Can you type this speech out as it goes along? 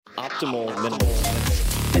optimal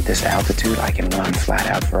minimalism. At this altitude, I can run flat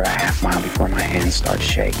out for a half mile before my hands start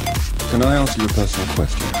shaking. Can I answer your personal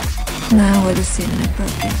question? Now would seem an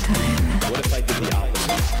appropriate time. What if I did the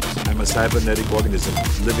opposite? I'm a cybernetic organism,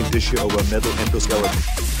 living tissue over a metal endoskeleton.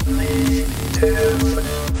 Tim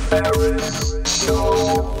Ferriss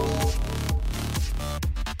Show.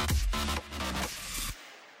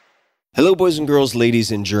 Hello, boys and girls,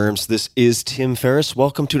 ladies and germs. This is Tim Ferriss.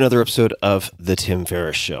 Welcome to another episode of The Tim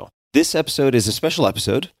Ferriss Show. This episode is a special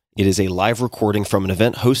episode. It is a live recording from an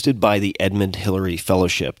event hosted by the Edmund Hillary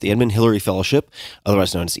Fellowship. The Edmund Hillary Fellowship,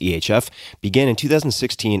 otherwise known as EHF, began in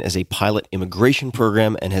 2016 as a pilot immigration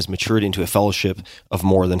program and has matured into a fellowship of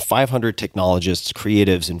more than 500 technologists,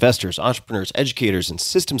 creatives, investors, entrepreneurs, educators, and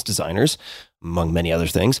systems designers, among many other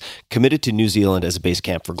things, committed to New Zealand as a base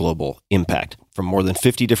camp for global impact. From more than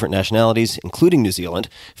 50 different nationalities, including New Zealand,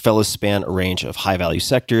 fellows span a range of high-value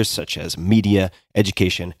sectors such as media,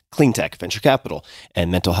 education, clean tech, venture capital,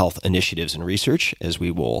 and mental health initiatives and research, as we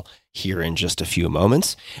will hear in just a few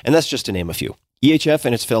moments. And that's just to name a few. EHF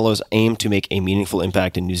and its fellows aim to make a meaningful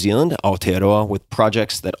impact in New Zealand, Aotearoa, with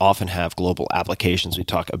projects that often have global applications. We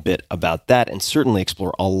talk a bit about that and certainly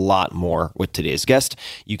explore a lot more with today's guest.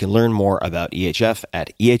 You can learn more about EHF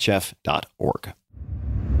at ehf.org.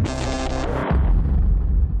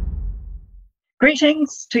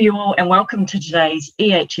 Greetings to you all and welcome to today's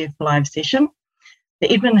EHF live session.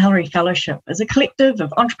 The Edmund Hillary Fellowship is a collective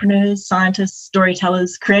of entrepreneurs, scientists,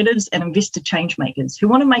 storytellers, creatives, and investor changemakers who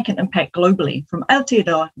want to make an impact globally from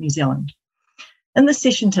Aotearoa, New Zealand. In this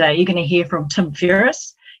session today, you're going to hear from Tim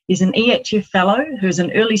Ferriss. He's an EHF Fellow who is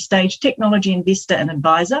an early stage technology investor and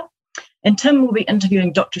advisor. And Tim will be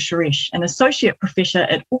interviewing Dr. Suresh, an associate professor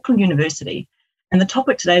at Auckland University. And the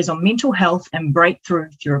topic today is on mental health and breakthrough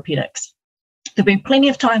therapeutics. There'll be plenty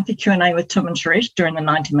of time for Q&A with Tim and Suresh during the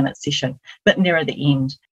 90-minute session, but nearer the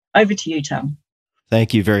end. Over to you, Tim.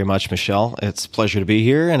 Thank you very much, Michelle. It's a pleasure to be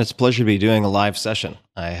here, and it's a pleasure to be doing a live session.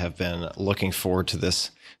 I have been looking forward to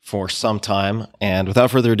this for some time, and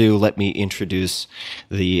without further ado, let me introduce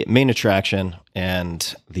the main attraction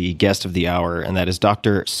and the guest of the hour, and that is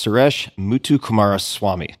Dr. Suresh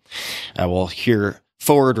Muthukumaraswamy. I will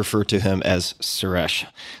refer to him as Suresh.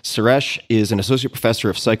 Suresh is an associate professor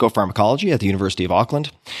of psychopharmacology at the University of Auckland,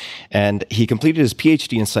 and he completed his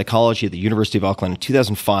PhD in psychology at the University of Auckland in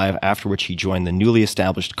 2005, after which he joined the newly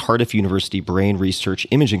established Cardiff University Brain Research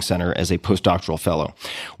Imaging Center as a postdoctoral fellow.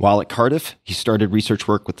 While at Cardiff, he started research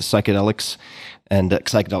work with the psychedelics and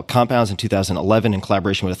psychedelic compounds in 2011 in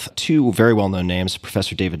collaboration with two very well-known names,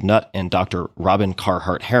 Professor David Nutt and Dr. Robin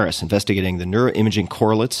Carhart-Harris, investigating the neuroimaging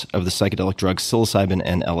correlates of the psychedelic drugs psilocybin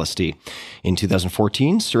and LSD. In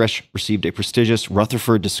 2014, Suresh received a prestigious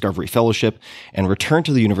Rutherford Discovery Fellowship and returned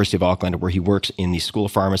to the University of Auckland, where he works in the School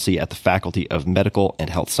of Pharmacy at the Faculty of Medical and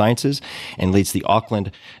Health Sciences and leads the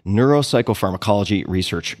Auckland Neuropsychopharmacology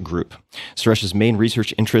Research Group. Suresh's main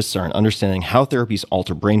research interests are in understanding how therapies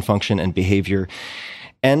alter brain function and behavior,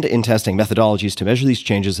 and in testing methodologies to measure these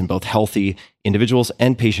changes in both healthy individuals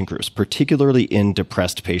and patient groups, particularly in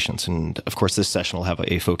depressed patients. And of course, this session will have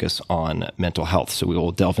a focus on mental health, so we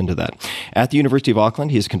will delve into that. At the University of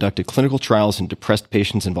Auckland, he has conducted clinical trials in depressed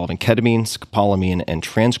patients involving ketamine, scopolamine, and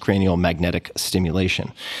transcranial magnetic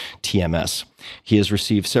stimulation, TMS. He has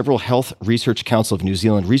received several Health Research Council of New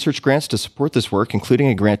Zealand research grants to support this work, including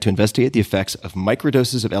a grant to investigate the effects of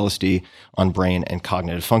microdoses of LSD on brain and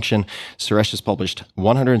cognitive function. Suresh has published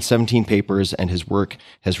 117 papers, and his work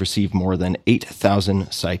has received more than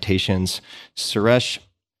 8,000 citations. Suresh,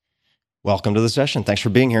 welcome to the session. Thanks for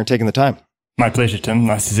being here and taking the time. My pleasure, Tim.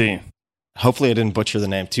 Nice to see you. Hopefully I didn't butcher the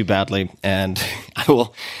name too badly, and I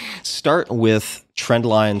will start with trend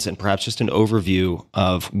lines and perhaps just an overview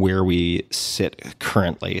of where we sit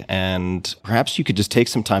currently. And perhaps you could just take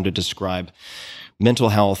some time to describe mental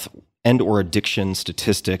health and or addiction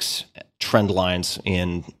statistics, trend lines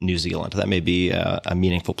in New Zealand. That may be a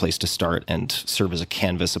meaningful place to start and serve as a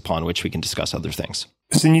canvas upon which we can discuss other things.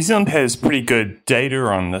 So New Zealand has pretty good data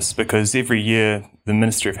on this because every year the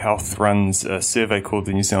Ministry of Health runs a survey called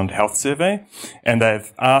the New Zealand Health Survey, and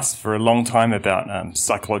they've asked for a long time about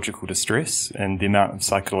psychological distress and the amount of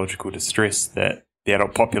psychological distress that the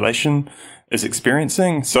adult population is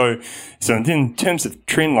experiencing. So in terms of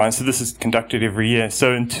trend lines, so this is conducted every year.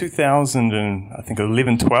 So in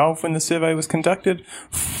 2011-12, when the survey was conducted,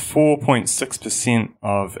 4.6%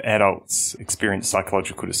 of adults experienced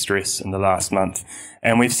psychological distress in the last month.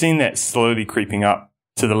 And we've seen that slowly creeping up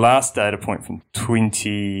to the last data point from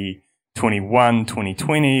 20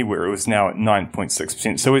 2020, where it was now at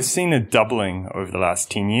 9.6%. So we've seen a doubling over the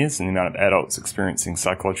last 10 years in the amount of adults experiencing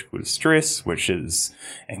psychological distress, which is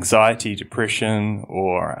anxiety, depression,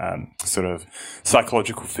 or sort of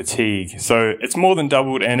psychological fatigue. So it's more than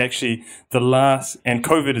doubled, and actually and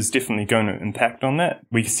COVID is definitely going to impact on that.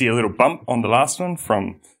 We see a little bump on the last one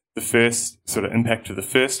from the first sort of impact of the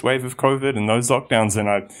first wave of COVID and those lockdowns. And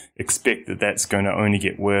I expect that that's going to only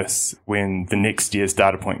get worse when the next year's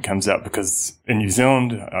data point comes out, because in New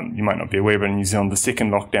Zealand, you might not be aware, but in New Zealand, the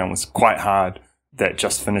second lockdown was quite hard. That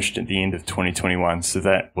just finished at the end of 2021. So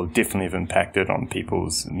that will definitely have impacted on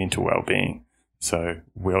people's mental well-being. So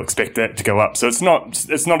we'll expect that to go up. So it's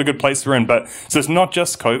not a good place we're in, but so it's not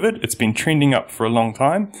just COVID. It's been trending up for a long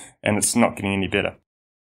time, and it's not getting any better.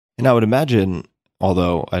 And I would imagine,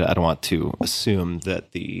 although I don't want to assume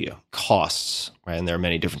that the costs, right, and there are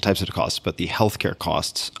many different types of costs, but the healthcare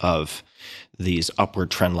costs of these upward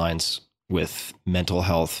trend lines with mental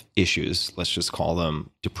health issues, let's just call them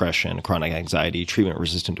depression, chronic anxiety,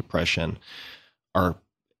 treatment-resistant depression, are,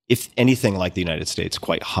 if anything like the United States,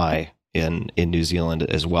 quite high in New Zealand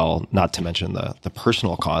as well, not to mention the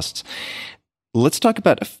personal costs. Let's talk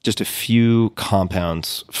about just a few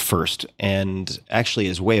compounds first. And actually,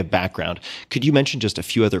 as way of background, could you mention just a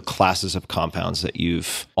few other classes of compounds that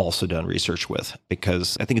you've also done research with?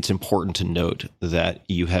 Because I think it's important to note that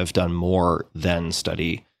you have done more than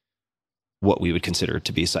study what we would consider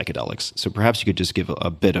to be psychedelics. So perhaps you could just give a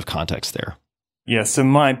bit of context there. Yeah, so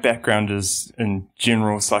my background is in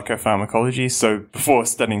general psychopharmacology. So before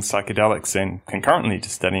studying psychedelics and concurrently to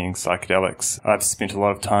studying psychedelics, I've spent a lot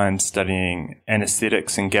of time studying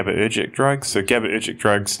anesthetics and GABAergic drugs. So GABAergic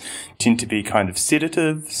drugs tend to be kind of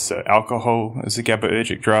sedatives. So alcohol is a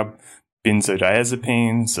GABAergic drug,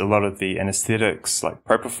 benzodiazepines, a lot of the anesthetics like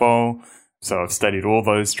propofol. So I've studied all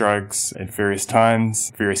those drugs at various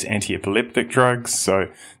times, various anti-epileptic drugs. So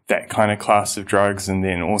that kind of class of drugs. And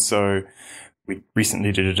then also we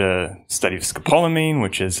recently did a study of scopolamine,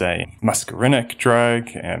 which is a muscarinic drug,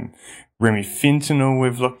 and remifentanil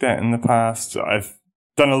we've looked at in the past. So I've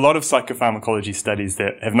done a lot of psychopharmacology studies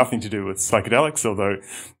that have nothing to do with psychedelics, although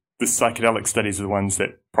the psychedelic studies are the ones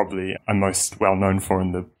that probably I'm most well known for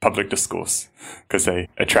in the public discourse because they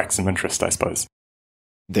attract some interest, I suppose.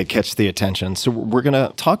 They catch the attention. So we're going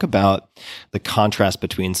to talk about the contrast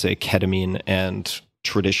between, say, ketamine and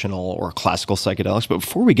traditional or classical psychedelics. But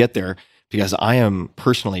before we get there, because I am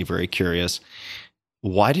personally very curious,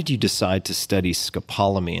 why did you decide to study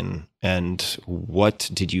scopolamine, and what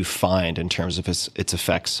did you find in terms of its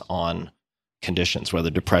effects on conditions, whether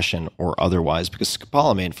depression or otherwise? Because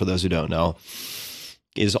scopolamine, for those who don't know,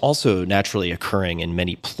 is also naturally occurring in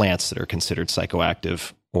many plants that are considered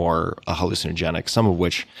psychoactive or hallucinogenic, some of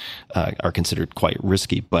which are considered quite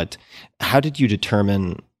risky. But how did you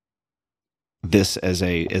determine this as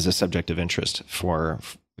a subject of interest for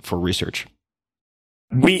research?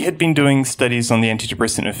 We had been doing studies on the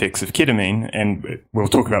antidepressant effects of ketamine, and we'll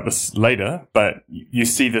talk about this later, but you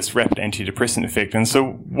see this rapid antidepressant effect. And so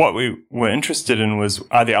what we were interested in was,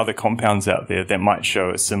 are there other compounds out there that might show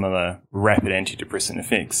a similar rapid antidepressant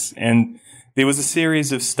effects? And there was a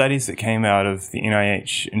series of studies that came out of the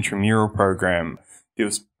NIH intramural program. There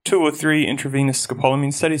was 2 or 3 intravenous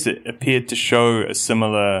scopolamine studies that appeared to show a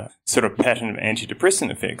similar sort of pattern of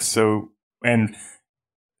antidepressant effects. And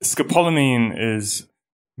scopolamine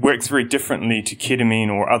works very differently to ketamine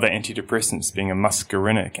or other antidepressants, being a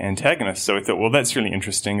muscarinic antagonist. So I thought, well, that's really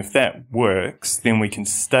interesting. If that works, then we can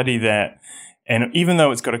study that. And even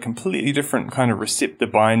though it's got a completely different kind of receptor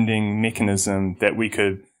binding mechanism, that we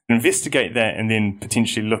could investigate that and then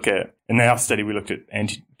potentially look at, in our study, we looked at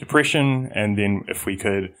antidepression, and then if we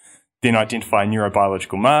could then identify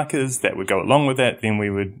neurobiological markers that would go along with that, then we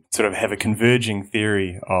would sort of have a converging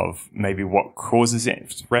theory of maybe what causes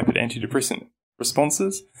rapid antidepressant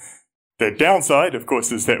responses. The downside, of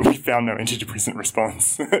course, is that we found no antidepressant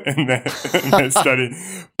response in that study.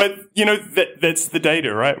 But, that's the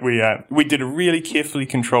data, right? We did a really carefully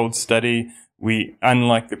controlled study. We,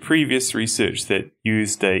 unlike the previous research that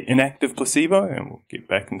used an inactive placebo, and we'll get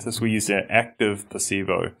back into this, we used an active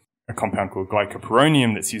placebo, a compound called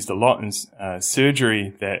glycopyrronium that's used a lot in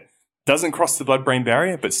surgery that doesn't cross the blood-brain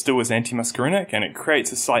barrier, but still is antimuscarinic, and it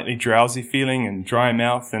creates a slightly drowsy feeling and dry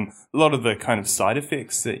mouth and a lot of the kind of side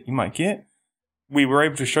effects that you might get. We were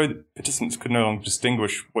able to show that participants could no longer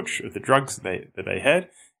distinguish which of the drugs that they had,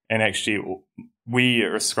 and actually we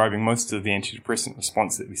are ascribing most of the antidepressant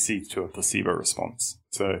response that we see to a placebo response.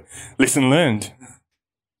 So, lesson learned.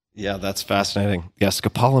 Yeah, that's fascinating. Yeah,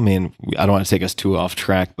 scopolamine, I don't want to take us too off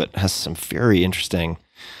track, but has some very interesting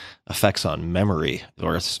effects on memory,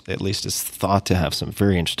 or at least is thought to have some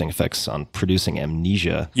very interesting effects on producing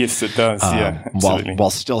amnesia. Yes, it does. Yeah, absolutely. While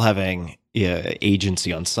still having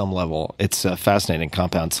agency on some level. It's a fascinating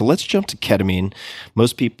compound. So let's jump to ketamine.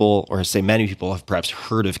 Most people, or say many people, have perhaps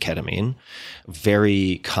heard of ketamine.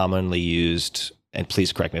 Very commonly used, and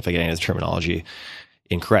please correct me if I get any of the terminology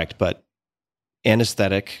incorrect, but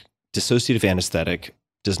anesthetic, dissociative anesthetic,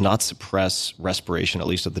 does not suppress respiration, at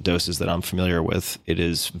least at the doses that I'm familiar with. It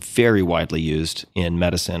is very widely used in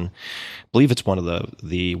medicine. I believe it's one of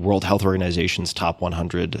the World Health Organization's top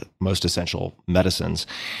 100 most essential medicines.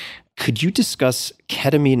 Could you discuss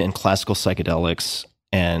ketamine and classical psychedelics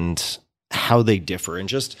and how they differ? And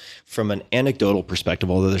just from an anecdotal perspective,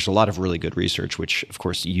 although there's a lot of really good research, which of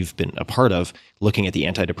course you've been a part of, looking at the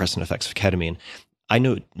antidepressant effects of ketamine, I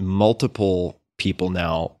know multiple people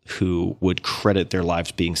now who would credit their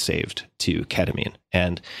lives being saved to ketamine.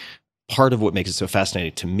 And part of what makes it so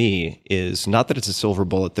fascinating to me is not that it's a silver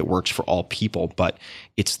bullet that works for all people, but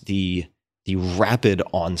it's the rapid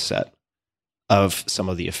onset of some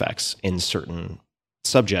of the effects in certain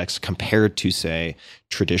subjects compared to, say,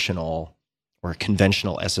 traditional or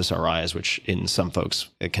conventional SSRIs, which in some folks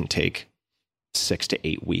it can take 6 to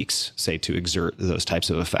 8 weeks, say, to exert those types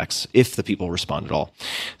of effects, if the people respond at all.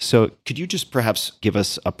 So could you just perhaps give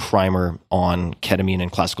us a primer on ketamine and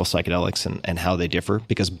classical psychedelics and how they differ?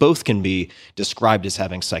 Because both can be described as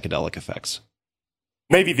having psychedelic effects.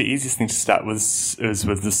 Maybe the easiest thing to start with is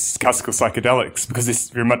with this classical psychedelics, because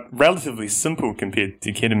it's relatively simple compared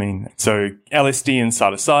to ketamine. So LSD and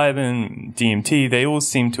psilocybin, DMT, they all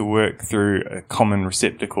seem to work through a common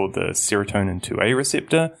receptor called the serotonin 2A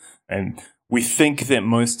receptor. And we think that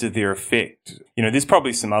most of their effect, there's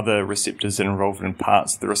probably some other receptors that are involved in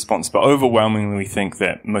parts of the response, but overwhelmingly we think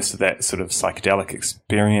that most of that sort of psychedelic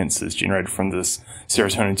experience is generated from this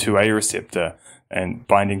serotonin 2A receptor and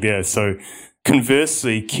binding there. So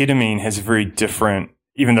conversely, ketamine has a very different,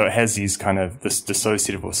 even though it has these kind of this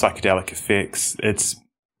dissociative or psychedelic effects, its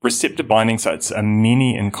receptor binding sites are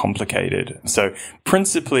many and complicated. So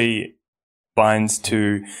principally binds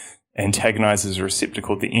to antagonizes a receptor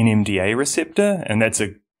called the NMDA receptor, and that's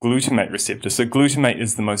a glutamate receptor. So glutamate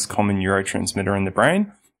is the most common neurotransmitter in the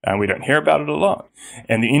brain, and we don't hear about it a lot.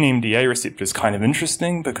 And the NMDA receptor is kind of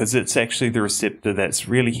interesting because it's actually the receptor that's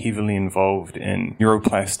really heavily involved in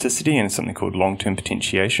neuroplasticity and something called long-term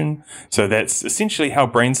potentiation. So that's essentially how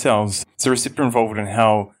brain cells, it's a receptor involved in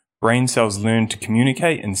how brain cells learn to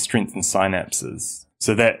communicate and strengthen synapses.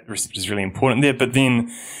 So that receptor is really important there. But then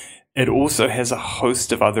it also has a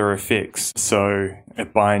host of other effects. So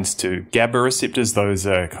it binds to GABA receptors. Those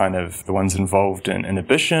are kind of the ones involved in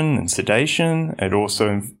inhibition and sedation. It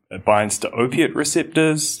also binds to opiate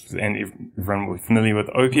receptors, and everyone will be familiar with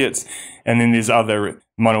opiates. And then there's other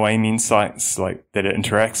monoamine sites like that it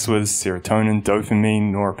interacts with: serotonin,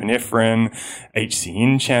 dopamine, norepinephrine,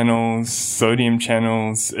 HCN channels, sodium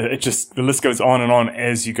channels. The list goes on and on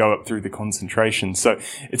as you go up through the concentration. So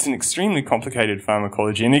it's an extremely complicated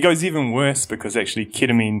pharmacology, and it goes even worse because actually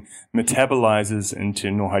ketamine metabolizes into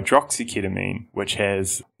norhydroxyketamine, which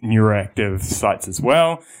has neuroactive sites as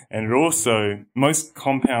well. And it also, most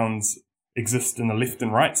compounds exist in a left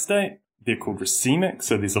and right state. They're called racemic.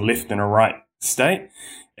 So there's a left and a right state.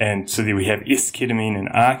 And so there we have S-ketamine and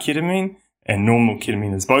R-ketamine, and normal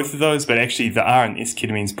ketamine is both of those, but actually the R and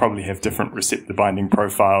S-ketamines probably have different receptor binding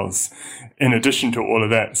profiles in addition to all of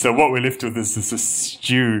that. So what we're left with is this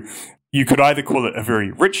stew. You could either call it a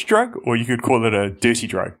very rich drug or you could call it a dirty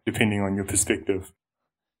drug, depending on your perspective.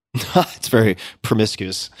 It's very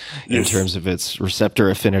promiscuous in terms of its receptor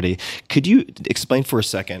affinity. Could you explain for a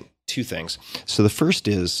second two things? So the first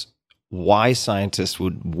is why scientists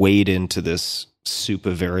would wade into this soup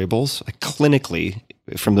of variables, clinically,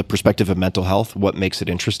 from the perspective of mental health, what makes it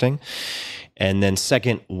interesting? And then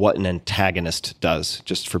second, what an antagonist does,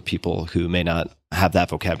 just for people who may not have that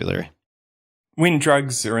vocabulary. When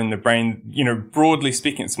drugs are in the brain, broadly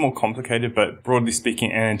speaking, it's more complicated, but broadly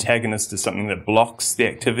speaking, an antagonist is something that blocks the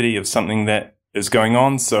activity of something that is going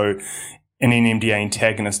on. So an NMDA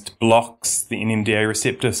antagonist blocks the NMDA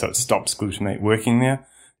receptor, so it stops glutamate working there.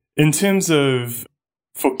 In terms of,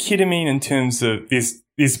 for ketamine,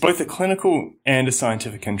 there's both a clinical and a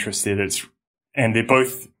scientific interest there. And they're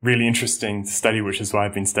both really interesting to study, which is why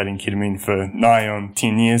I've been studying ketamine for nigh on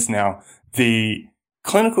 10 years now. The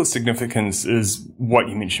clinical significance is what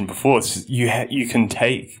you mentioned before. You can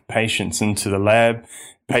take patients into the lab,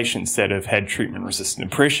 patients that have had treatment-resistant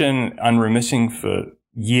depression, unremitting for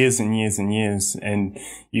years and years and years, and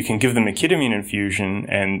you can give them a ketamine infusion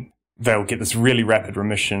and they'll get this really rapid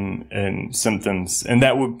remission in symptoms, and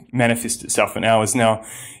that will manifest itself in hours. Now,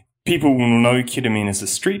 people will know ketamine is a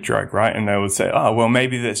street drug, right? And they would say, oh, well,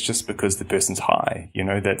 maybe that's just because the person's high,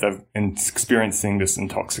 that they're experiencing this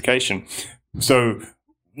intoxication. So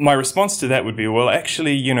my response to that would be, well,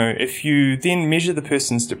 actually, if you then measure the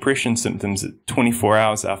person's depression symptoms at 24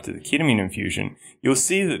 hours after the ketamine infusion, you'll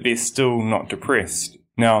see that they're still not depressed.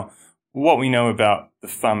 Now, what we know about the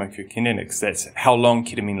pharmacokinetics, that's how long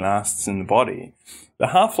ketamine lasts in the body. The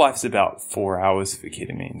half-life's about 4 hours for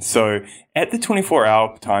ketamine. So at the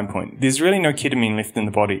 24-hour time point, there's really no ketamine left in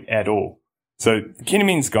the body at all. So the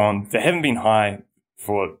ketamine's gone. They haven't been high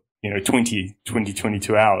for,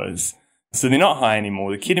 22 hours. So they're not high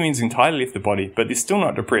anymore. The ketamine's entirely left the body, but they're still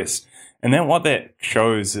not depressed. And then what that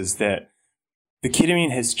shows is that the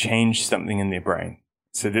ketamine has changed something in their brain.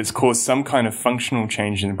 So that's caused some kind of functional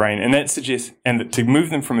change in the brain. And that suggests, and to move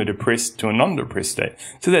them from a depressed to a non-depressed state.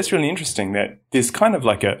 So that's really interesting that there's kind of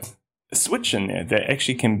like a switch in there that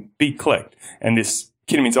actually can be clicked. And this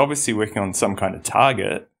ketamine's obviously working on some kind of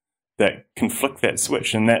target that can flick that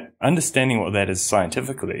switch. And that understanding what that is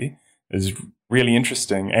scientifically is really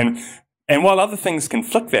interesting. And while other things can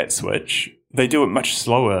flick that switch, they do it much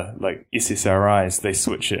slower, like SSRIs. They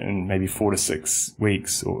switch it in maybe 4 to 6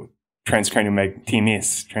 weeks, or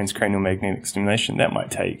TMS, transcranial magnetic stimulation, that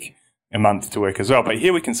might take a month to work as well. But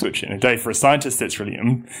here we can switch it in a day. For a scientist, that's really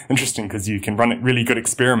interesting because you can run really good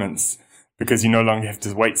experiments because you no longer have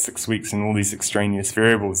to wait 6 weeks and all these extraneous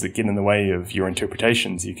variables that get in the way of your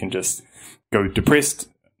interpretations. You can just go depressed,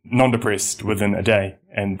 non-depressed within a day,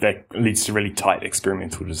 and that leads to really tight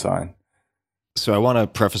experimental design. So I want to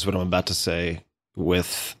preface what I'm about to say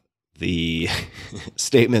with the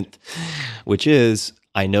statement, which is,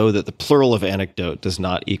 I know that the plural of anecdote does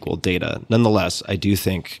not equal data. Nonetheless, I do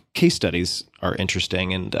think case studies are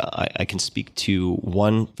interesting, and I can speak to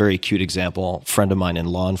one very acute example, a friend of mine in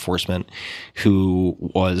law enforcement who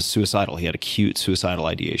was suicidal. He had acute suicidal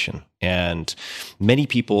ideation. And many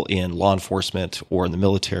people in law enforcement or in the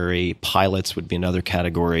military, pilots would be another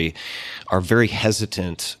category, are very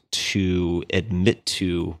hesitant to admit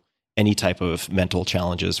to any type of mental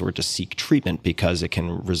challenges or to seek treatment because it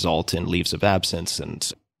can result in leaves of absence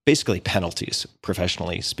and basically penalties,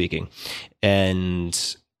 professionally speaking. And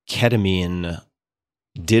ketamine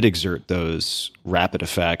did exert those rapid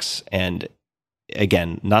effects. And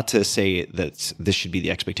again, not to say that this should be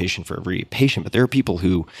the expectation for every patient, but there are people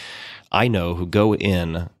who I know who go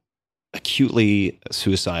in acutely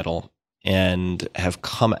suicidal and have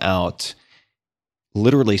come out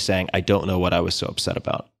literally saying, I don't know what I was so upset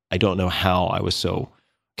about. I don't know how I was so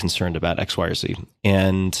concerned about X, Y, or Z.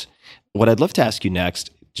 And what I'd love to ask you next,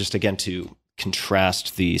 just again to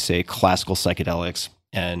contrast the, say, classical psychedelics,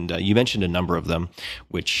 and you mentioned a number of them,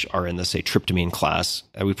 which are in the, say, tryptamine class.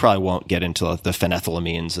 We probably won't get into the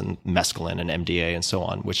phenethylamines and mescaline and MDA and so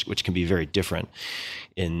on, which can be very different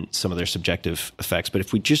in some of their subjective effects. But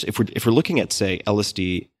if we're looking at, say,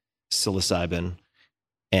 LSD, psilocybin,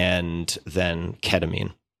 and then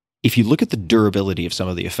ketamine, if you look at the durability of some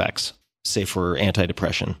of the effects, say for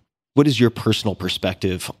antidepressant, what is your personal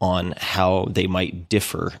perspective on how they might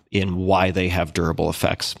differ in why they have durable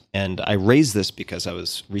effects? And I raise this because I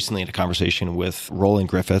was recently in a conversation with Roland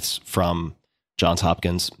Griffiths from Johns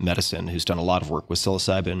Hopkins Medicine, who's done a lot of work with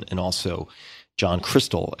psilocybin, and also John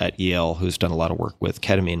Crystal at Yale, who's done a lot of work with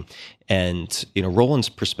ketamine. And Roland's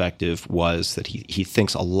perspective was that he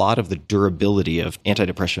thinks a lot of the durability of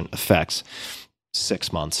antidepressant effects,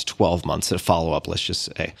 6 months, 12 months of follow-up, let's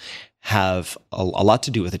just say, have a lot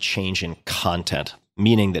to do with a change in content,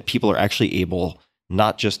 meaning that people are actually able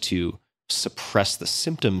not just to suppress the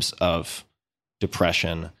symptoms of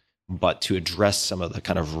depression, but to address some of the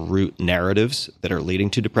kind of root narratives that are leading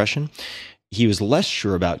to depression. He was less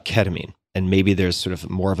sure about ketamine, and maybe there's sort of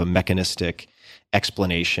more of a mechanistic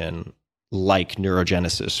explanation like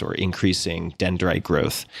neurogenesis or increasing dendrite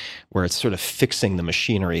growth, where it's sort of fixing the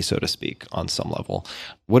machinery, so to speak, on some level.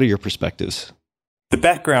 What are your perspectives? The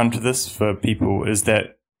background to this for people is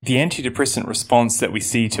that the antidepressant response that we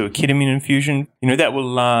see to a ketamine infusion, that will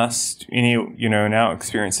last, in our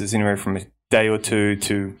experiences, anywhere from a day or two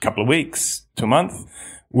to a couple of weeks to a month.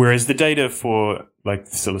 Whereas the data for like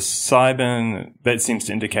psilocybin, that seems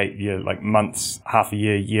to indicate, like months, half a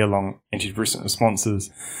year, year-long antidepressant responses.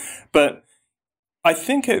 But I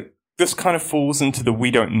think this kind of falls into the we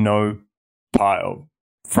don't know pile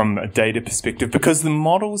from a data perspective, because the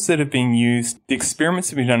models that have been used, the experiments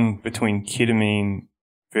that have been done between ketamine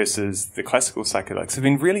versus the classical psychedelics have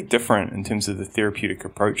been really different in terms of the therapeutic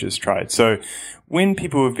approaches tried. So when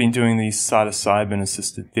people have been doing these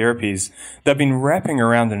psilocybin-assisted therapies, they've been wrapping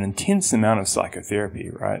around an intense amount of psychotherapy,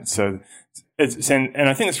 right? So and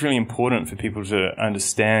I think it's really important for people to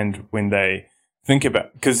understand when they think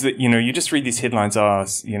about, because, you just read these headlines,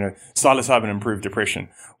 psilocybin improved depression.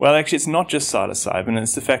 Well, actually, it's not just psilocybin.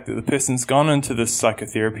 It's the fact that the person's gone into this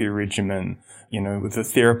psychotherapy regimen, with a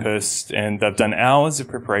therapist, and they've done hours of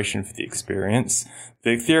preparation for the experience.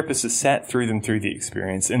 The therapist has sat through the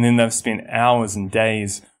experience, and then they've spent hours and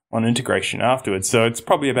days on integration afterwards. So it's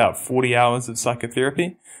probably about 40 hours of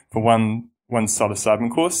psychotherapy for one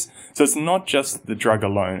psilocybin course. So it's not just the drug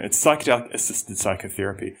alone. It's psychedelic-assisted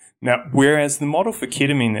psychotherapy. Now, whereas the model for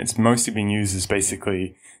ketamine that's mostly being used is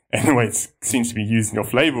basically, and the way it seems to be used in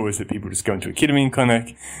off-label, is that people just go into a ketamine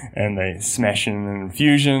clinic and they smash in an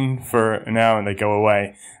infusion for an hour and they go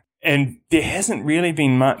away. And there hasn't really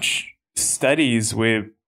been much studies where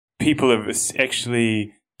people have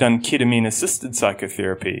actually done ketamine-assisted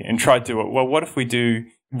psychotherapy and tried to, what if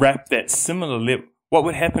we wrap that similar level? What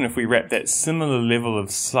would happen if we wrap that similar level of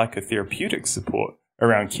psychotherapeutic support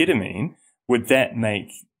around ketamine? Would that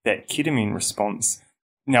make that ketamine response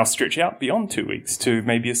now stretch out beyond 2 weeks to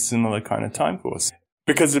maybe a similar kind of time course?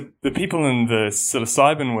 Because the people in the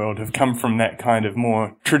psilocybin world have come from that kind of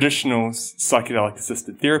more traditional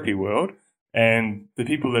psychedelic-assisted therapy world, and the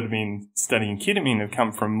people that have been studying ketamine have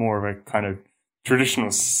come from more of a kind of traditional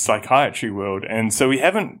psychiatry world. And so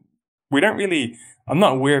I'm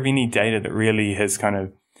not aware of any data that really has kind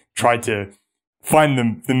of tried to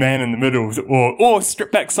find the man in the middle, or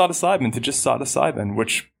strip back psilocybin to just psilocybin,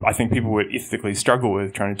 which I think people would ethically struggle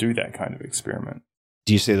with trying to do that kind of experiment.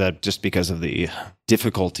 Do you say that just because of the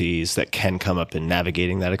difficulties that can come up in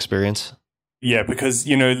navigating that experience? Yeah, because,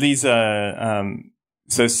 these are,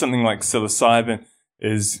 so something like psilocybin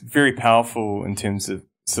is very powerful in terms of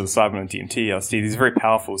psilocybin and DMT, LSD. These are very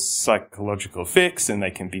powerful psychological effects, and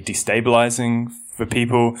they can be destabilizing for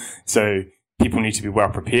people. So people need to be well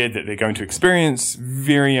prepared that they're going to experience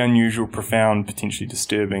very unusual, profound, potentially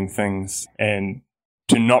disturbing things. And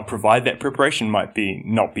to not provide that preparation might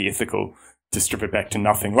not be ethical, to strip it back to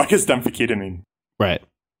nothing like it's done for ketamine. Right.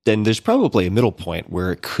 Then there's probably a middle point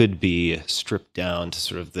where it could be stripped down to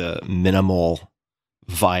sort of the minimal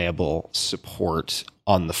viable support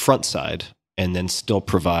on the front side, and then still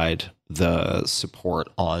provide the support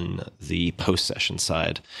on the post-session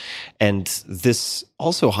side. And this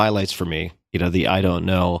also highlights for me, the I don't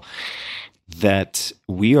know, that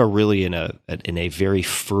we are really in a very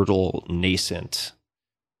fertile, nascent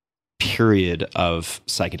period of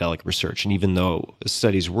psychedelic research. And even though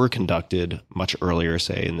studies were conducted much earlier,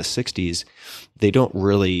 say in the 60s, they don't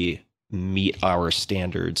really meet our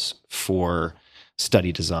standards for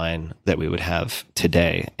study design that we would have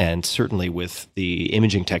today. And certainly with the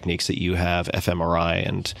imaging techniques that you have,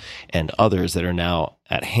 fMRI and others that are now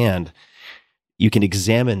at hand, you can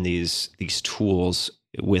examine these tools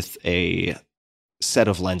with a set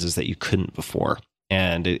of lenses that you couldn't before.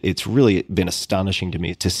 And it's really been astonishing to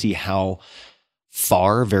me to see how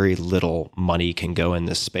far very little money can go in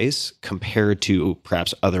this space compared to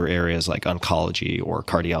perhaps other areas like oncology or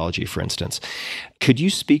cardiology, for instance. Could you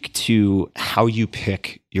speak to how you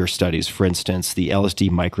pick your studies? For instance, the LSD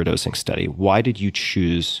microdosing study. Why did you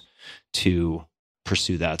choose to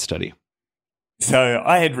pursue that study? So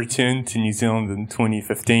I had returned to New Zealand in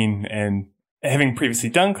 2015, and having previously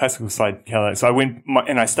done classical psychedelics,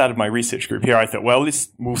 I started my research group here. I thought,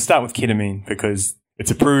 we'll start with ketamine because it's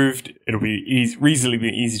approved. It'll be reasonably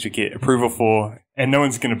easy to get approval for, and no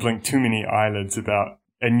one's going to blink too many eyelids about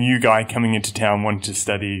a new guy coming into town wanting to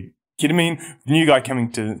study ketamine. The new guy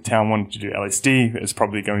coming to town wanting to do LSD is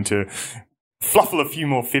probably going to fluffle a few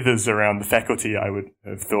more feathers around the faculty, I would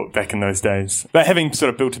have thought back in those days. But having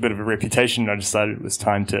sort of built a bit of a reputation, I decided it was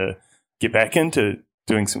time to get back into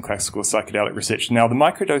doing some classical psychedelic research. Now, the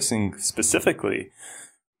microdosing specifically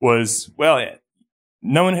was,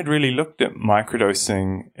 no one had really looked at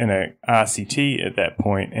microdosing in a RCT at that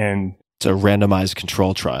point, and it's a randomized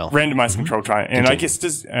control trial. Control trial. And I guess,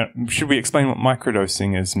 should we explain what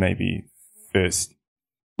microdosing is maybe first?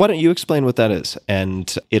 Why don't you explain what that is?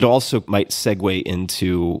 And it also might segue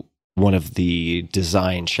into one of the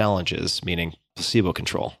design challenges, meaning placebo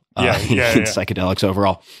control. In psychedelics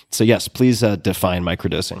overall. So yes, please define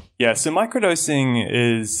microdosing. Yeah, so microdosing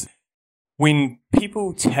is when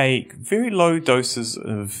people take very low doses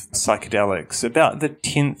of psychedelics, about the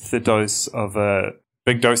 10th the dose of a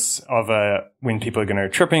big dose of when people are going to go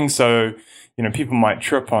tripping. So, people might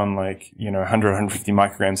trip on 100, 150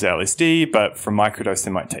 micrograms of LSD, but for microdose,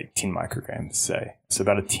 they might take 10 micrograms, say. So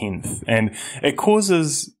about a 10th. And it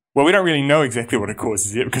causes, we don't really know exactly what it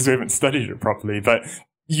causes yet because we haven't studied it properly, but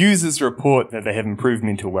users report that they have improved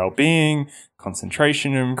mental well-being,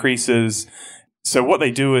 concentration increases. So what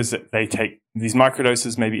they do is that they take these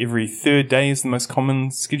microdoses maybe every third day is the most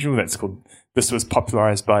common schedule. That's called This was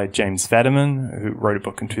popularized by James Fadiman, who wrote a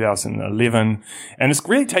book in 2011. And it's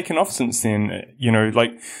really taken off since then. You know,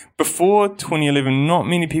 like before 2011, not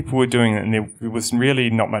many people were doing it, and there was really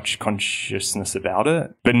not much consciousness about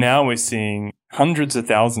it. But now we're seeing hundreds of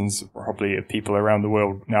thousands, probably, of people around the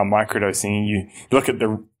world now microdosing. You look at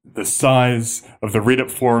the size of the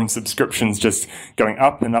Reddit forum subscriptions just going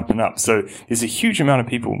up and up and up. So there's a huge amount of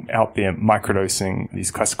people out there microdosing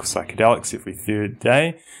these classical psychedelics every third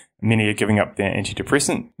day. Many are giving up their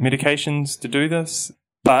antidepressant medications to do this.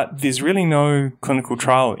 But there's really no clinical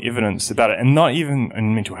trial evidence about it, and not even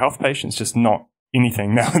in mental health patients, just not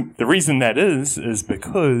anything. Now, the reason that is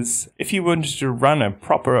because if you wanted to run a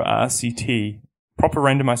proper RCT, proper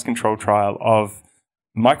randomized control trial of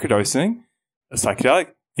microdosing, a psychedelic,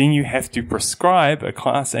 then you have to prescribe a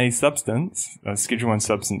Class A substance, a Schedule 1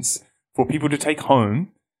 substance, for people to take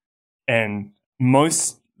home, and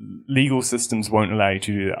most legal systems won't allow you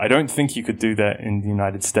to do that. I don't think you could do that in the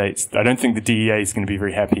United States. I don't think the DEA is going to be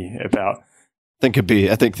very happy about. I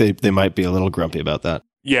think they might be a little grumpy about that.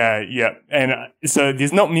 Yeah. And so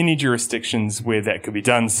there's not many jurisdictions where that could be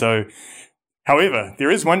done. So, however, there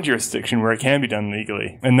is one jurisdiction where it can be done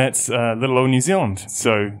legally, and that's little old New Zealand.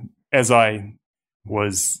 So as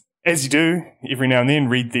you do every now and then,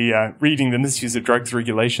 reading the Misuse of Drugs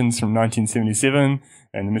regulations from 1977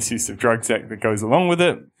 and the Misuse of Drugs Act that goes along with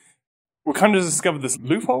it, we kind of discovered this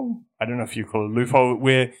loophole. I don't know if you call it a loophole,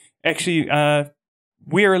 where actually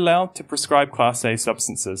we're allowed to prescribe Class A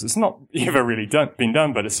substances. It's not ever really been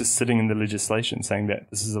done, but it's just sitting in the legislation saying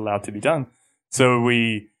that this is allowed to be done. So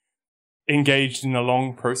we engaged in a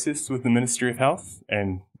long process with the Ministry of Health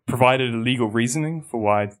and provided a legal reasoning for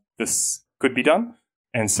why this could be done.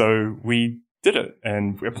 And so we did it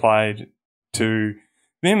and applied to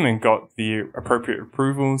them and got the appropriate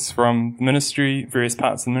approvals from the ministry, various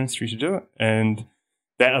parts of the ministry, to do it. And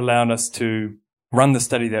that allowed us to run the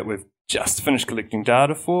study that we've just finished collecting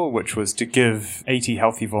data for, which was to give 80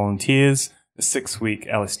 healthy volunteers a 6-week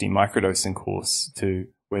LSD microdosing course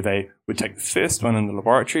where they would take the first one in the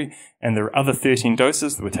laboratory, and there were other 13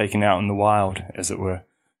 doses that were taken out in the wild, as it were,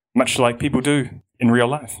 much like people do in real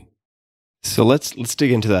life. So let's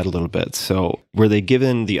dig into that a little bit. So were they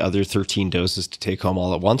given the other 13 doses to take home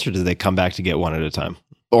all at once, or did they come back to get one at a time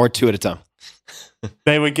or 2 at a time?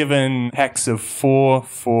 They were given packs of 4,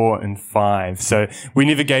 4, and 5. So we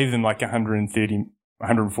never gave them like 140,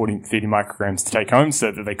 30 micrograms to take home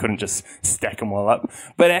so that they couldn't just stack them all up.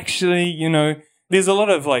 But actually, you know, there's a lot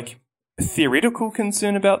of like theoretical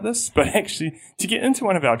concern about this, but actually to get into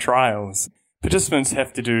one of our trials, participants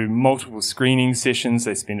have to do multiple screening sessions.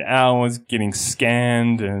 They spend hours getting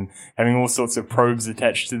scanned and having all sorts of probes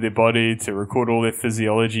attached to their body to record all their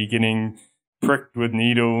physiology, getting pricked with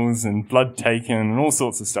needles and blood taken and all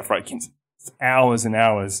sorts of stuff, right? It's hours and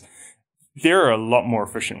hours. There are a lot more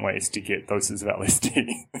efficient ways to get doses of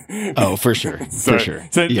LSD. Oh, for sure. For sure.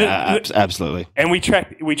 So absolutely. And we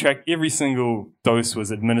track every single dose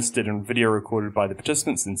was administered and video recorded by the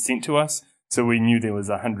participants and sent to us. So we knew there was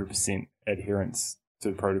 100% adherence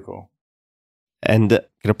to the protocol. And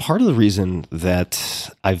part of the reason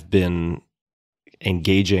that I've been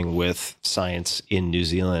engaging with science in New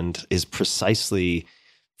Zealand is precisely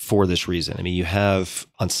for this reason. I mean, you have,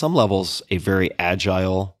 on some levels, a very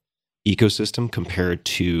agile ecosystem compared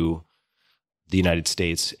to the United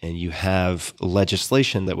States, and you have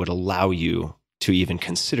legislation that would allow you to even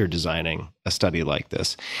consider designing a study like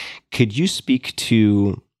this. Could you speak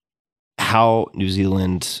to how New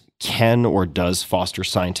Zealand can or does foster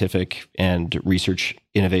scientific and research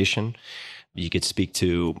innovation? You could speak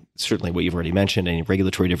to certainly what you've already mentioned, any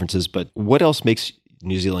regulatory differences, but what else makes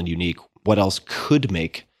New Zealand unique? What else could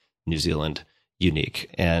make New Zealand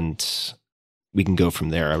unique? And we can go from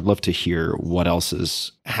there. I would love to hear what else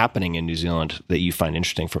is happening in New Zealand that you find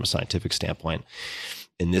interesting from a scientific standpoint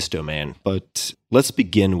in this domain. But let's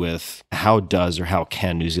begin with how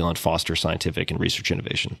can New Zealand foster scientific and research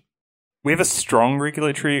innovation? We have a strong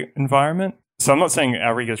regulatory environment. So I'm not saying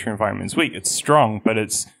our regulatory environment is weak. It's strong, but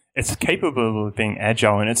it's capable of being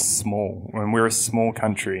agile, and it's small. And we're a small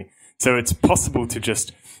country. So it's possible to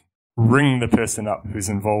just ring the person up who's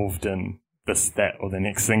involved in this, that, or the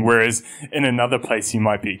next thing. Whereas in another place, you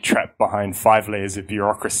might be trapped behind 5 layers of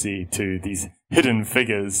bureaucracy to these hidden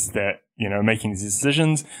figures that, you know, making these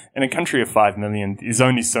decisions. In a country of 5 million, there's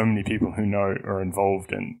only so many people who know are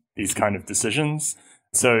involved in these kind of decisions.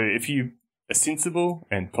 So if you are sensible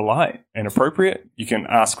and polite and appropriate, you can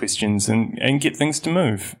ask questions and get things to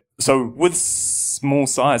move. So with small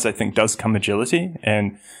size, I think, does come agility.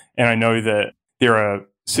 And I know that there are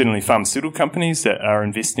certainly pharmaceutical companies that are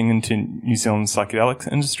investing into New Zealand's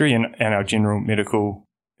psychedelics industry and our general medical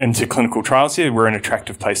into clinical trials here. We're an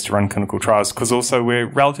attractive place to run clinical trials because also we're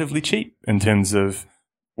relatively cheap in terms of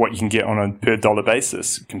what you can get on a per dollar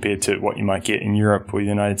basis compared to what you might get in Europe or the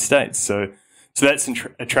United States. So that's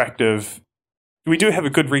attractive. We do have a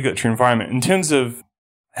good regulatory environment. In terms of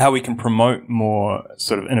how we can promote more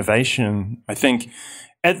sort of innovation, I think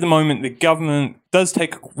at the moment the government does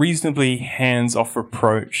take a reasonably hands-off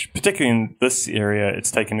approach, particularly in this area. It's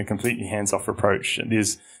taken a completely hands-off approach.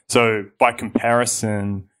 So by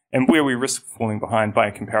comparison, and where we risk falling behind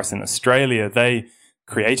by comparison, Australia, they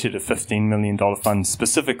created a $15 million fund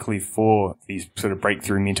specifically for these sort of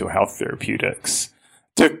breakthrough mental health therapeutics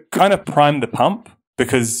to kind of prime the pump,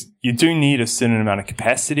 because you do need a certain amount of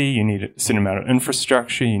capacity, you need a certain amount of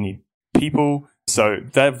infrastructure, you need people. So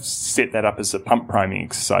they've set that up as a pump priming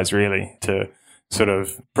exercise, really, to sort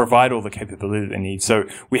of provide all the capability they need. So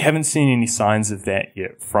we haven't seen any signs of that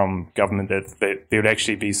yet from government, that there would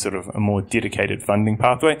actually be sort of a more dedicated funding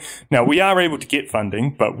pathway. Now, we are able to get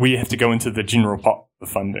funding, but we have to go into the general pot of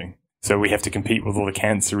funding. So we have to compete with all the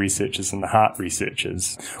cancer researchers and the heart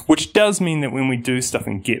researchers, which does mean that when we do stuff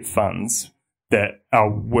and get funds, that our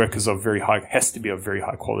work is has to be of very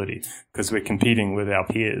high quality, because we're competing with our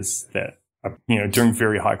peers that are, doing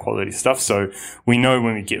very high quality stuff. So we know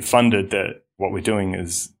when we get funded that what we're doing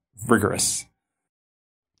is rigorous.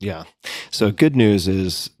 Yeah. So good news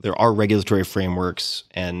is there are regulatory frameworks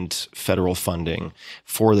and federal funding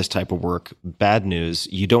for this type of work. Bad news,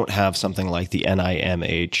 you don't have something like the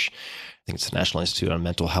NIMH, I think it's the National Institute on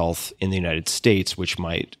Mental Health in the United States, which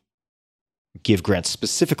might give grants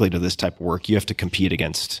specifically to this type of work. You have to compete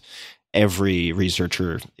against every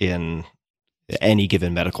researcher in any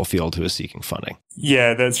given medical field who is seeking funding.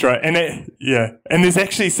 Yeah, that's right. And and there's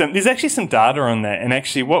actually some data on that. And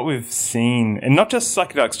actually what we've seen, and not just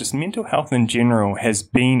psychedelics, just mental health in general, has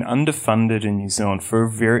been underfunded in New Zealand for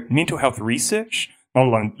mental health research,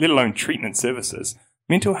 let alone treatment services.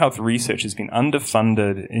 Mental health research has been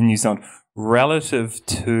underfunded in New Zealand relative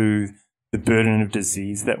to the burden of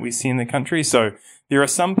disease that we see in the country. So there are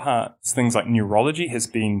some parts, things like neurology has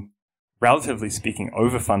been, relatively speaking,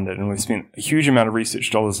 overfunded, and we've spent a huge amount of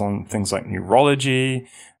research dollars on things like neurology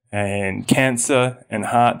and cancer and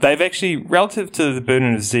heart. They've actually, relative to the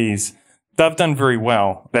burden of disease, they've done very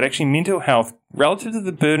well. But actually mental health, relative to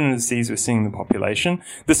the burden of disease we're seeing in the population,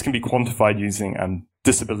 this can be quantified using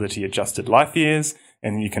disability-adjusted life years,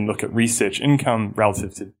 and you can look at research income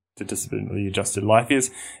relative to disability-adjusted life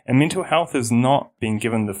years, and mental health has not been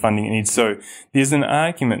given the funding it needs. So there's an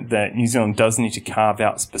argument that New Zealand does need to carve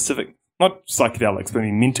out specific, not psychedelics, but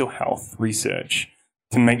mental health research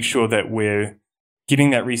to make sure that we're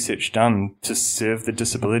getting that research done to serve the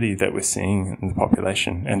disability that we're seeing in the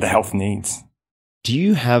population and the health needs. Do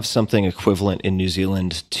you have something equivalent in New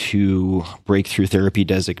Zealand to breakthrough therapy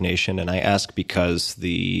designation? And I ask because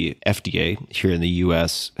the FDA here in the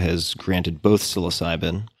US has granted both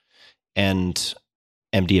psilocybin and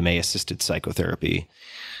MDMA-assisted psychotherapy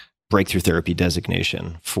breakthrough therapy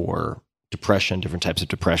designation for depression, different types of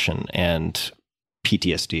depression, and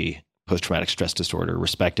PTSD, post-traumatic stress disorder,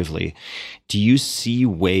 respectively. Do you see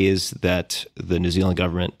ways that the New Zealand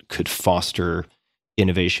government could foster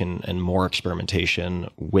innovation and more experimentation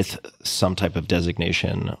with some type of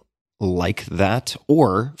designation like that?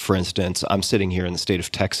 Or, for instance, I'm sitting here in the state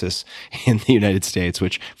of Texas in the United States,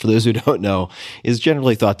 which, for those who don't know, is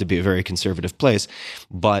generally thought to be a very conservative place.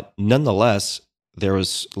 But nonetheless, there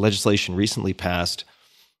was legislation recently passed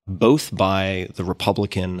both by the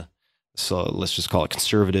Republican, so let's just call it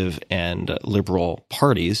conservative and liberal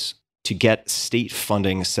parties, to get state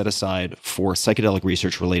funding set aside for psychedelic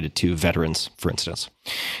research related to veterans, for instance.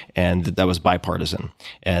 And that was bipartisan,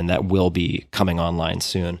 and that will be coming online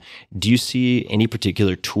soon. Do you see any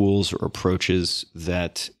particular tools or approaches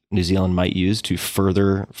that New Zealand might use to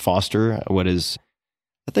further foster what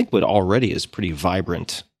already is pretty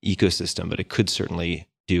vibrant ecosystem, but it could certainly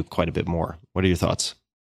do quite a bit more? What are your thoughts?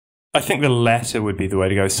 I think the latter would be the way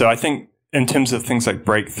to go. So I think in terms of things like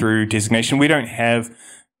breakthrough designation,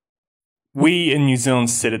 we in New Zealand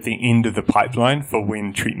sit at the end of the pipeline for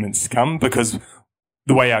when treatments come, because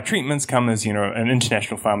the way our treatments come is, an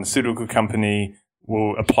international pharmaceutical company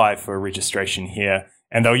will apply for a registration here,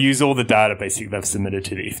 and they'll use all the data basically they've submitted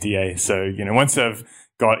to the FDA. So, once they've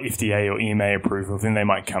got FDA or EMA approval, then they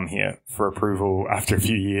might come here for approval after a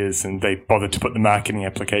few years, and they bother to put the marketing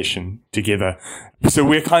application together. So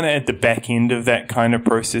we're kind of at the back end of that kind of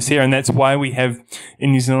process here, and that's why we have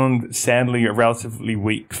in New Zealand, sadly, a relatively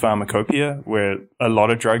weak pharmacopoeia, where a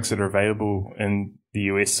lot of drugs that are available in the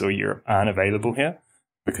US or Europe aren't available here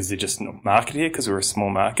because they're just not marketed here because we're a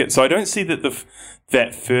small market. So I don't see that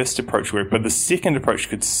that first approach work, but the second approach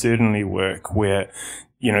could certainly work, where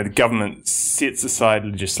the government sets aside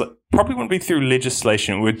probably wouldn't be through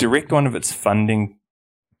legislation, it would direct one of its funding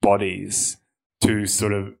bodies to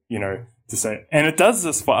sort of, to say, and it does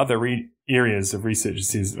this for other areas of research. It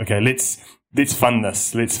says, okay, let's fund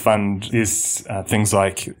this. Let's fund this, things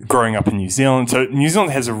like growing up in New Zealand. So New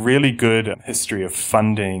Zealand has a really good history of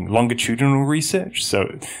funding longitudinal research.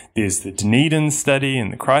 So there's the Dunedin study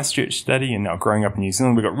and the Christchurch study, and now growing up in New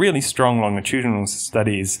Zealand, we've got really strong longitudinal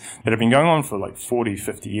studies that have been going on for like 40,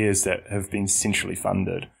 50 years that have been centrally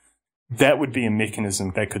funded. That would be a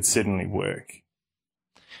mechanism that could certainly work.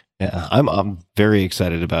 Yeah, I'm very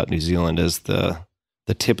excited about New Zealand as the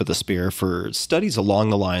tip of the spear for studies along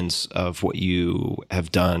the lines of what you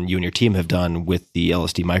have done, you and your team have done with the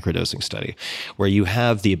LSD microdosing study, where you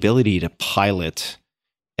have the ability to pilot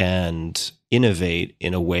and innovate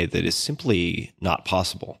in a way that is simply not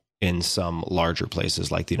possible in some larger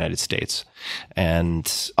places like the United States.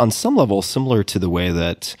 And on some level, similar to the way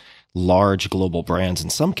that large global brands, in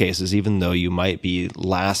some cases, even though you might be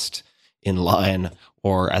last in line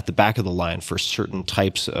or at the back of the line for certain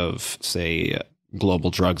types of, say, global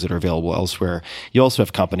drugs that are available elsewhere, you also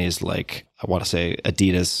have companies like, I want to say,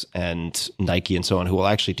 Adidas and Nike and so on, who will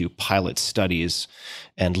actually do pilot studies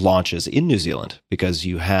and launches in New Zealand, because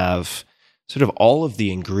you have sort of all of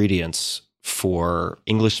the ingredients for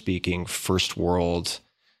English-speaking first world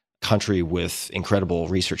country with incredible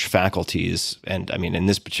research faculties. And I mean, in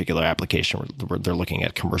this particular application, where they're looking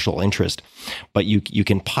at commercial interest, but you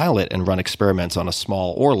can pilot and run experiments on a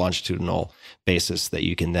small or longitudinal basis that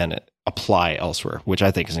you can then apply elsewhere, which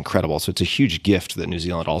I think is incredible. So it's a huge gift that New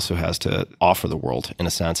Zealand also has to offer the world, in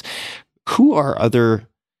a sense. Who are other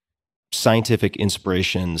scientific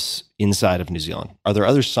inspirations inside of New Zealand? Are there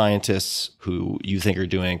other scientists who you think are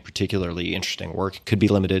doing particularly interesting work? Could be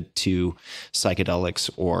limited to psychedelics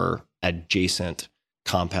or adjacent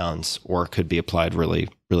compounds, or could be applied really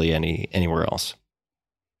anywhere else.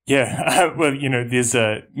 Yeah, well, New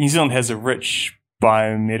Zealand has a rich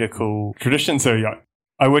biomedical tradition. So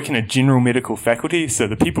I work in a general medical faculty, so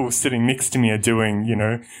the people sitting next to me are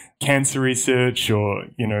doing, cancer research or,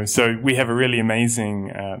 so we have a really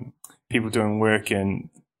amazing people doing work in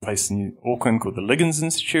a place in Auckland called the Liggins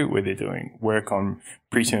Institute, where they're doing work on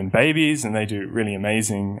preterm babies, and they do really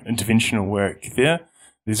amazing interventional work there.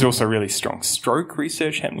 There's also really strong stroke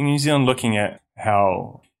research happening in New Zealand, looking at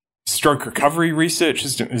how stroke recovery research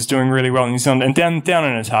is doing really well in New Zealand. And down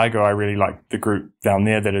in Otago, I really like the group down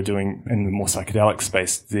there that are doing, in the more psychedelic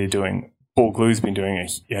space, they're doing, Paul Glue's been doing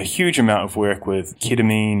a huge amount of work with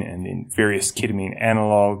ketamine and then various ketamine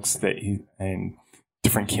analogs and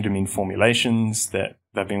different ketamine formulations that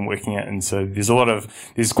they've been working at. And so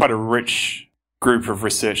there's quite a rich group of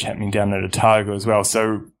research happening down at Otago as well.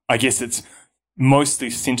 So I guess it's mostly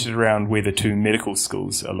centered around where the two medical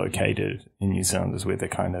schools are located in New Zealand, is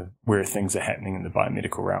where things are happening in the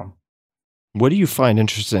biomedical realm. What do you find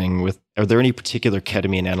interesting are there any particular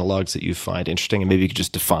ketamine analogs that you find interesting? And maybe you could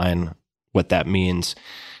just define what that means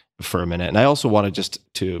for a minute. And I also wanted just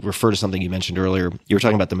to refer to something you mentioned earlier. You were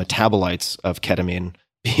talking about the metabolites of ketamine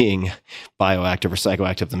being bioactive or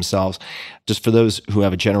psychoactive themselves. Just for those who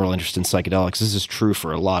have a general interest in psychedelics, this is true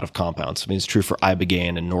for a lot of compounds. I mean, it's true for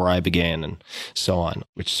ibogaine and noribogaine and so on,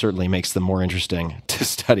 which certainly makes them more interesting to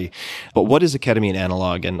study. But what is a ketamine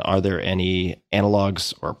analog, and are there any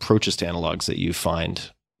analogs or approaches to analogs that you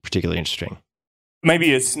find particularly interesting?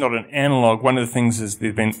 Maybe it's not an analog. One of the things is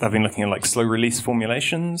they've been looking at like slow release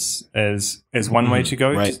formulations as one way to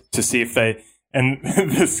go, right, to see if they. And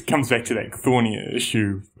this comes back to that thorny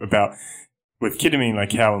issue about with ketamine,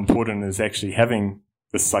 like how important is actually having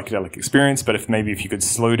this psychedelic experience. But if you could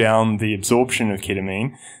slow down the absorption of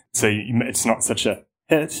ketamine, so it's not such a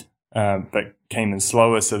hit, but came in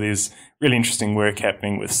slower. So there's really interesting work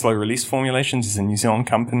happening with slow release formulations. There's a New Zealand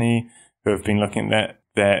company who have been looking at that.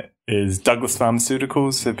 That is Douglas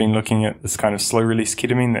Pharmaceuticals have been looking at this kind of slow release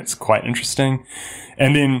ketamine. That's quite interesting.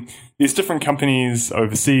 And then there's different companies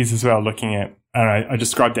overseas as well looking at, I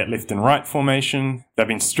described that left and right formation. They've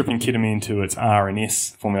been stripping ketamine to its R and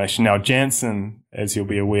S formulation. Now, Janssen, as you'll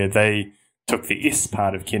be aware, they took the S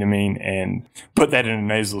part of ketamine and put that in a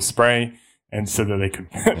nasal spray. And so that they could,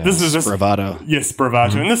 this is just Spravato. Yes, Spravato.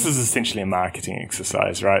 Mm-hmm. And this is essentially a marketing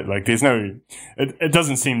exercise, right? Like it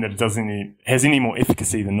doesn't seem that it has any more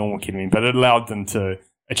efficacy than normal ketamine, but it allowed them to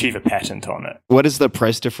achieve a patent on it. What is the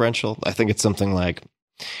price differential? I think it's something like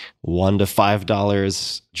 $1 to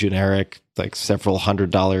 $5 generic, like several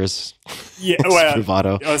 $100. Yeah, well,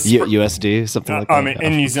 Spravato, USD, something like that. I mean,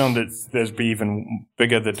 in New Zealand, there's be even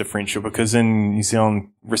bigger the differential, because in New Zealand,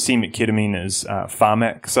 racemic ketamine is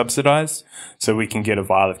pharmac subsidized, so we can get a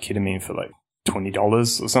vial of ketamine for like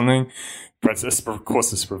 $20 or something. but of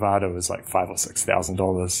course, this Spravato is like $5,000 or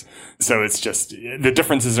 $6,000. So it's just, the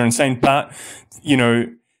differences are insane. But, you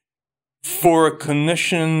know, for a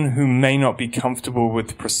clinician who may not be comfortable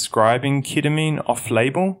with prescribing ketamine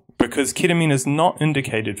off-label, because ketamine is not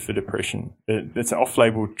indicated for depression, it's an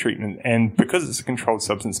off-label treatment, and because it's a controlled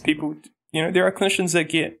substance, people, you know, there are clinicians that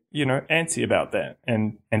get, you know, antsy about that,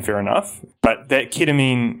 and fair enough. But that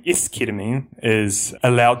ketamine is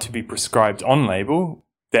allowed to be prescribed on-label.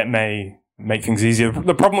 That may make things easier.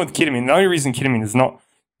 The problem with ketamine, the only reason ketamine is not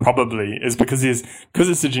probably is because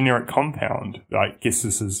it's a generic compound. I guess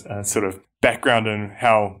this is a sort of background on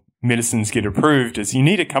how medicines get approved, is you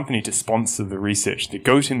need a company to sponsor the research, to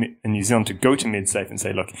go to, in New Zealand, to go to MedSafe and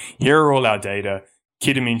say, look, here are all our data.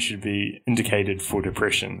 Ketamine should be indicated for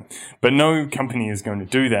depression. But no company is going to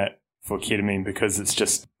do that for ketamine because it's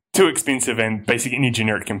just too expensive, and basically any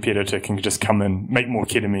generic competitor can just come in, make more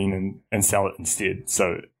ketamine and sell it instead.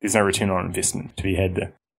 So there's no return on investment to be had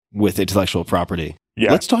there. With intellectual property.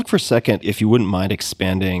 Yeah. Let's talk for a second, if you wouldn't mind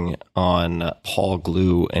expanding on Paul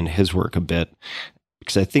Glue and his work a bit,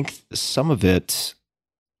 because I think some of it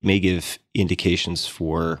may give indications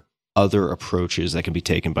for other approaches that can be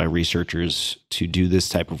taken by researchers to do this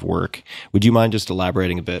type of work. Would you mind just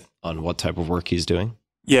elaborating a bit on what type of work he's doing?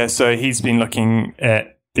 Yeah, so he's been doing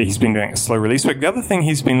a slow release work. The other thing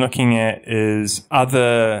he's been looking at is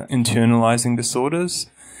other internalizing disorders.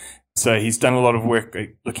 So he's done a lot of work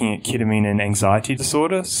looking at ketamine and anxiety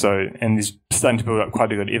disorder. And he's starting to build up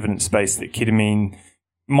quite a good evidence base that ketamine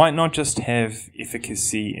might not just have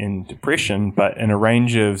efficacy in depression, but in a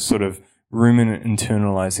range of sort of ruminant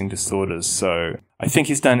internalizing disorders. So I think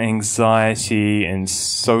he's done anxiety and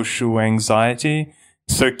social anxiety.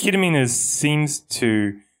 So ketamine seems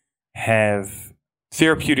to have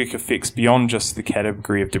therapeutic effects beyond just the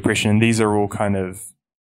category of depression. And these are all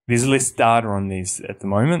there's less data on these at the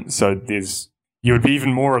moment. So you would be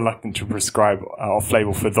even more reluctant to prescribe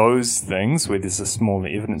off-label for those things where there's a smaller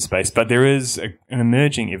evidence base. But there is an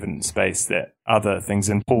emerging evidence base that other things,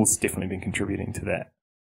 and Paul's definitely been contributing to that.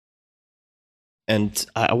 And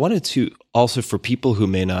I wanted to also, for people who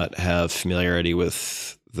may not have familiarity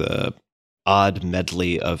with the odd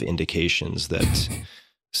medley of indications that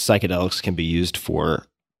psychedelics can be used for,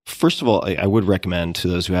 first of all, I would recommend to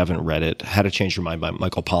those who haven't read it, How to Change Your Mind by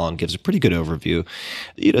Michael Pollan gives a pretty good overview.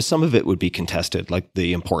 You know, some of it would be contested, like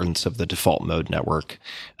the importance of the default mode network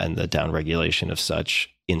and the downregulation of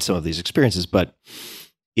such in some of these experiences. But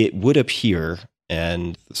it would appear,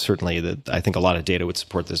 and certainly that I think a lot of data would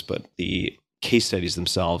support this, but the case studies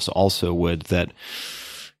themselves also would, that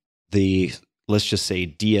the, let's just say,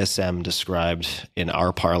 DSM described in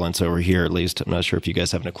our parlance over here, at least. I'm not sure if you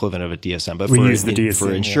guys have an equivalent of a DSM, but we use the DSM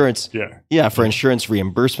for insurance. Yeah. For insurance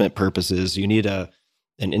reimbursement purposes, you need an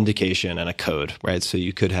indication and a code, right? So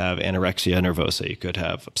you could have anorexia nervosa, you could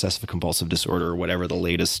have obsessive compulsive disorder, or whatever the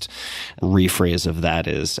latest rephrase of that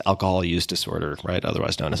is, alcohol use disorder, right?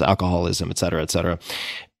 Otherwise known as alcoholism, et cetera, et cetera.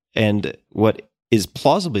 And what is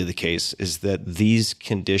plausibly the case is that these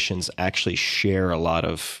conditions actually share a lot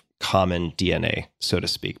of common DNA, so to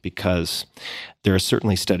speak, because there are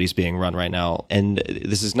certainly studies being run right now. And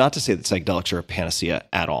this is not to say that psychedelics are a panacea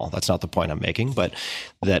at all. That's not the point I'm making, but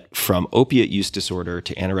that from opiate use disorder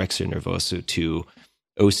to anorexia nervosa to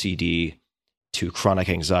OCD to chronic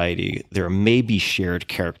anxiety, there may be shared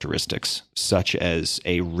characteristics, such as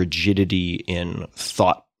a rigidity in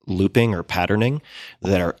thought looping or patterning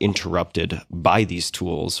that are interrupted by these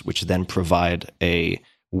tools, which then provide a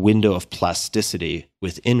window of plasticity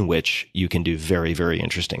within which you can do very, very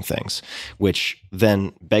interesting things, which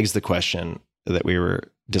then begs the question that we were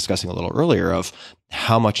discussing a little earlier of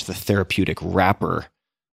how much the therapeutic wrapper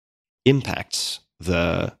impacts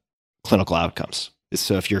the clinical outcomes.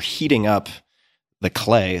 So if you're heating up the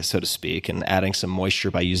clay, so to speak, and adding some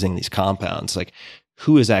moisture by using these compounds, like,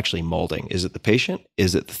 who is actually molding? Is it the patient?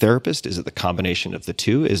 Is it the therapist? Is it the combination of the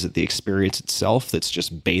two? Is it the experience itself that's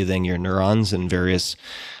just bathing your neurons in various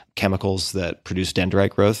chemicals that produce dendrite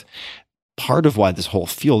growth? Part of why this whole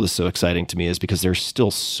field is so exciting to me is because there's still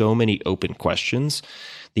so many open questions,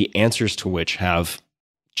 the answers to which have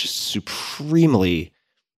just supremely,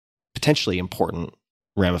 potentially important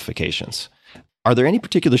ramifications. Are there any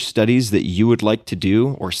particular studies that you would like to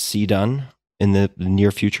do or see done in the near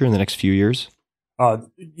future, in the next few years?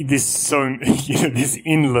 There's there's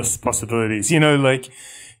endless possibilities. We're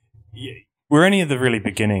only at the really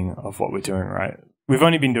beginning of what we're doing, right? We've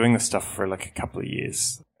only been doing this stuff for like a couple of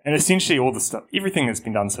years. And essentially all the stuff, everything that's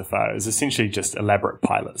been done so far is essentially just elaborate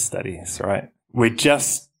pilot studies, right? We're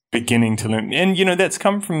just beginning to learn. And, that's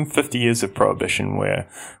come from 50 years of prohibition where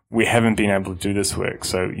we haven't been able to do this work.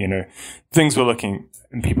 So, things we're looking,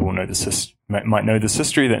 and people will know this, might know this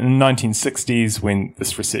history, that in the 1960s, when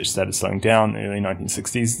this research started slowing down, the early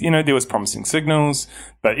 1960s, there was promising signals,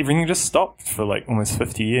 but everything just stopped for like almost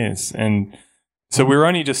 50 years. And so we're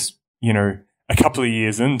only just, a couple of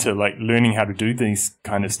years into like learning how to do these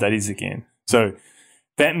kind of studies again. So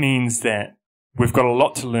that means that we've got a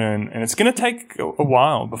lot to learn, and it's going to take a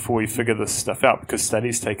while before we figure this stuff out because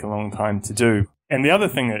studies take a long time to do. And the other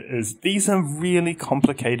thing is these are really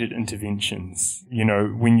complicated interventions.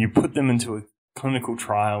 When you put them into a clinical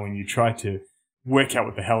trial and you try to work out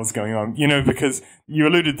what the hell's going on, because you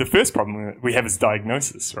alluded to the first problem that we have is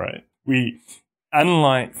diagnosis, right?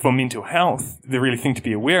 Unlike for mental health, the really thing to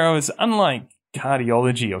be aware of is unlike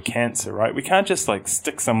cardiology or cancer, right? We can't just like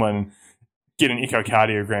stick someone, get an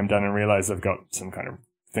echocardiogram done and realize they've got some kind of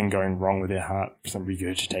thing going wrong with their heart, some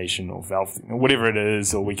regurgitation or valve thing, or whatever it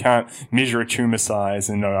is, or we can't measure a tumor size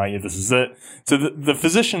and know, this is it. So the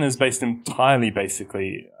physician is based entirely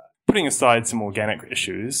basically putting aside some organic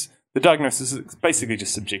issues. The diagnosis is basically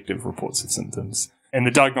just subjective reports of symptoms. And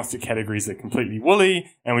the diagnostic categories are completely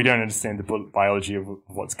woolly, and we don't understand the biology of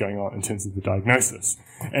what's going on in terms of the diagnosis.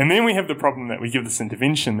 And then we have the problem that we give this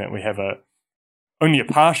intervention that we have only a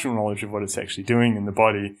partial knowledge of what it's actually doing in the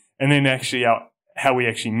body, and then actually how we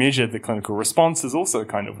actually measure the clinical response is also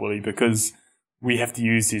kind of woolly because we have to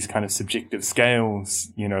use these kind of subjective scales,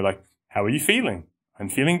 like, how are you feeling? I'm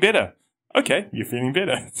feeling better. Okay, you're feeling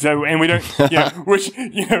better. So, and we don't, which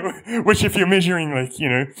if you're measuring like,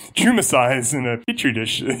 tumor size in a petri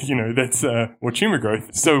dish, that's, or tumor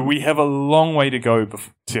growth. So we have a long way to go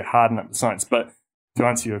to harden up the science. But to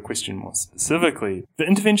answer your question more specifically, the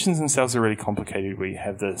interventions themselves are really complicated. We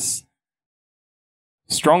have this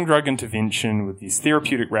strong drug intervention with these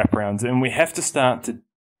therapeutic wraparounds, and we have to start to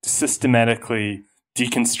systematically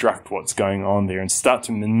deconstruct what's going on there and start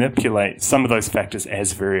to manipulate some of those factors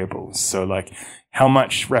as variables. So like, how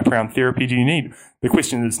much wraparound therapy do you need? The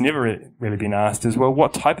question that's never really been asked is, well,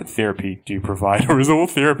 what type of therapy do you provide? Or is all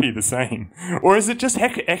therapy the same? Or is it just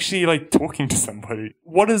actually like talking to somebody?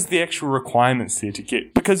 What is the actual requirements there to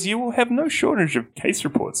get? Because you will have no shortage of case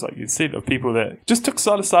reports, like you said, of people that just took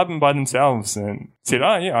psilocybin by themselves and said,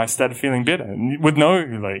 I started feeling better, and with no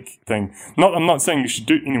like thing. I'm not saying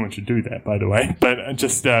anyone should do that, by the way, but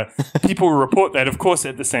just people report that. Of course,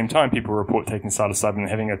 at the same time, people report taking psilocybin and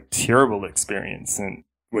having a terrible experience and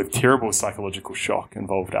with terrible psychological shock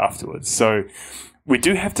involved afterwards. So we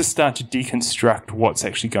do have to start to deconstruct what's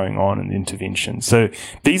actually going on in the intervention. So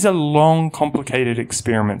these are long, complicated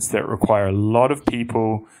experiments that require a lot of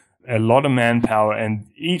people, a lot of manpower, and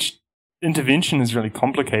each intervention is really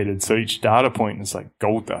complicated. So each data point is like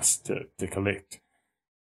gold dust to collect.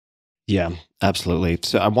 Yeah, absolutely.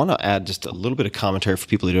 So I want to add just a little bit of commentary for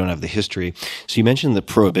people who don't have the history. So you mentioned the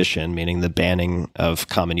prohibition, meaning the banning of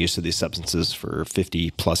common use of these substances for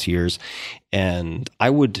 50 plus years. And I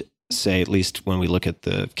would say, at least when we look at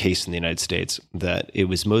the case in the United States, that it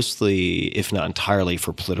was mostly, if not entirely,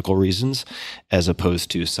 for political reasons, as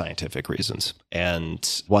opposed to scientific reasons.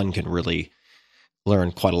 And one can really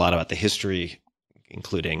learn quite a lot about the history,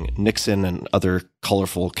 including Nixon and other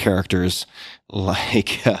colorful characters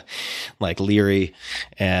like Leary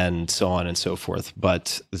and so on and so forth.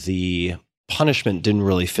 But the punishment didn't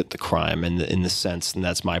really fit the crime in the sense, and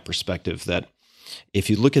that's my perspective, that if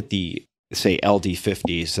you look at the, say,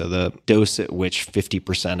 LD50, so the dose at which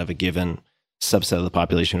 50% of a given subset of the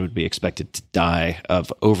population would be expected to die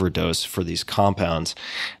of overdose for these compounds,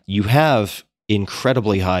 you have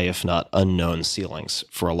incredibly high, if not unknown, ceilings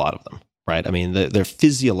for a lot of them. Right? I mean, they're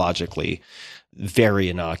physiologically very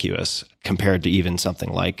innocuous compared to even something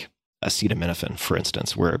like acetaminophen, for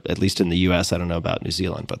instance, where at least in the US, I don't know about New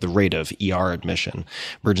Zealand, but the rate of ER admission,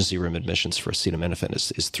 emergency room admissions for acetaminophen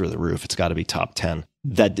is through the roof. It's got to be top 10.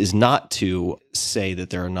 That is not to say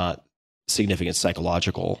that there are not significant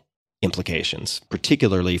psychological implications,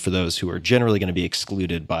 particularly for those who are generally going to be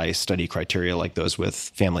excluded by study criteria like those with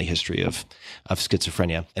family history of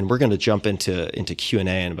schizophrenia. And we're going to jump into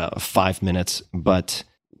Q&A in about 5 minutes. But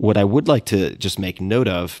what I would like to just make note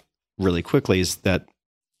of really quickly is that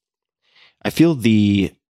I feel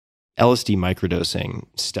the LSD microdosing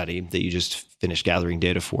study that you just finished gathering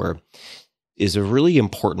data for is a really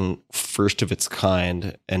important first of its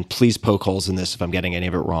kind, and please poke holes in this if I'm getting any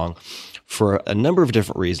of it wrong, for a number of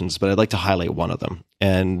different reasons, but I'd like to highlight one of them.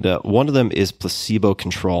 And one of them is placebo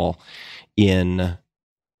control in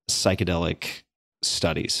psychedelic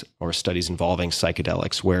studies or studies involving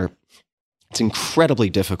psychedelics, where it's incredibly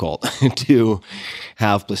difficult to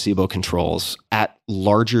have placebo controls at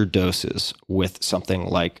larger doses with something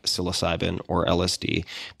like psilocybin or LSD,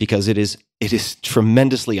 because it is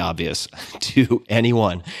tremendously obvious to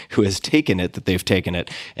anyone who has taken it that they've taken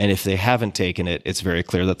it. And if they haven't taken it, it's very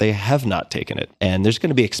clear that they have not taken it. And there's going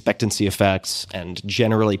to be expectancy effects. And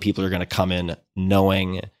generally, people are going to come in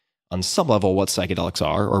knowing on some level what psychedelics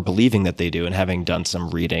are, or believing that they do, and having done some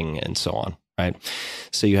reading and so on, right?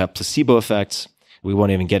 So you have placebo effects. We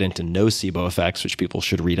won't even get into nocebo effects, which people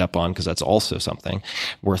should read up on, because that's also something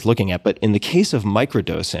worth looking at. But in the case of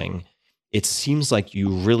microdosing, it seems like you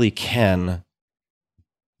really can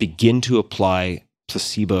begin to apply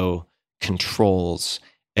placebo controls.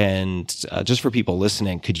 And just for people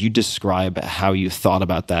listening, could you describe how you thought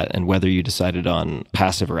about that and whether you decided on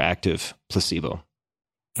passive or active placebo?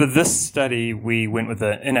 For this study, we went with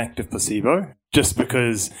an inactive placebo, just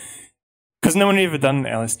because no one had ever done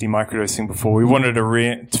LSD microdosing before. We wanted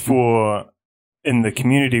in the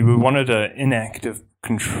community, we wanted an inactive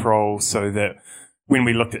control so that when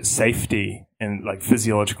we looked at safety and like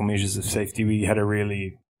physiological measures of safety,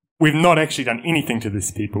 we've not actually done anything to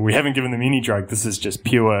these people. We haven't given them any drug. This is just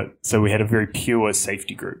pure. So we had a very pure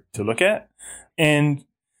safety group to look at. And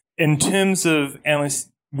in terms of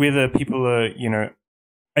whether people are,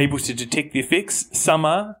 able to detect the effects, some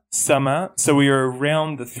are. So we are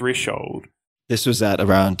around the threshold. This was at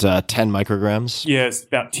around 10 micrograms? Yeah, it's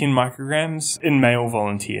about 10 micrograms in male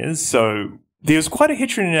volunteers. So there's quite a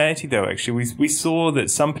heterogeneity, though, actually. We saw that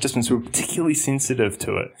some participants were particularly sensitive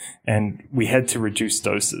to it, and we had to reduce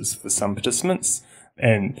doses for some participants,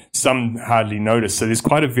 and some hardly noticed. So there's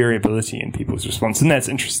quite a variability in people's response, and that's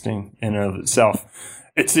interesting in and of itself.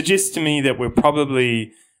 It suggests to me that we're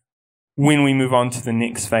probably, when we move on to the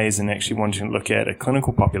next phase and actually wanting to look at a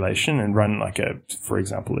clinical population and run for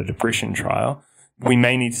example, a depression trial, we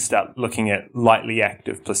may need to start looking at lightly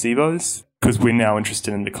active placebos, because we're now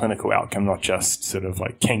interested in the clinical outcome, not just sort of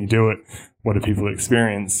like, can you do it? What do people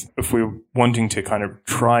experience? If we're wanting to kind of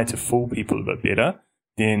try to fool people a bit better,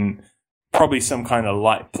 then probably some kind of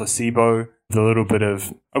light placebo, with a little bit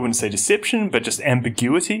of, I wouldn't say deception, but just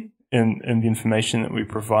ambiguity in the information that we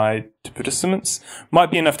provide to participants might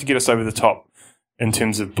be enough to get us over the top in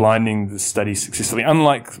terms of blinding the study successfully,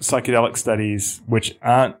 unlike psychedelic studies, which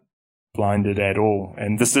aren't blinded at all.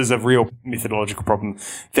 And this is a real methodological problem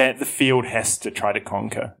that the field has to try to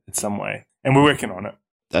conquer in some way. And we're working on it.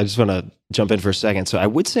 I just want to jump in for a second. So I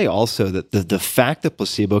would say also that the fact that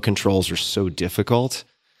placebo controls are so difficult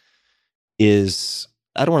is,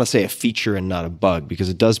 I don't want to say a feature and not a bug, because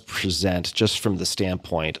it does present, just from the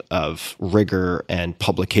standpoint of rigor and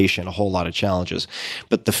publication, a whole lot of challenges.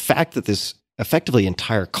 But the fact that this effectively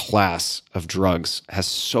entire class of drugs has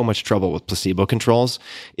so much trouble with placebo controls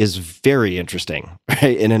is very interesting,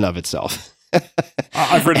 right, in and of itself.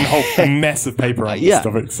 I've written a massive paper on this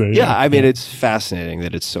topic. So I mean, it's fascinating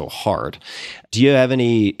that it's so hard. Do you have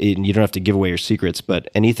any, and you don't have to give away your secrets, but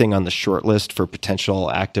anything on the short list for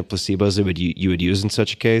potential active placebos that you would use in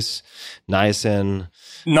such a case? Something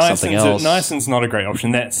else? Niacin's not a great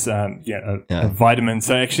option. That's a vitamin.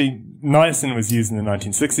 So actually, niacin was used in the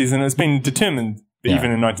 1960s, and it's been determined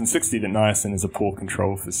even in 1960 that niacin is a poor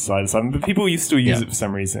control for psilocybin, but people still use it for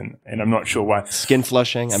some reason, and I'm not sure why. Skin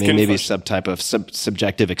flushing? Maybe some type of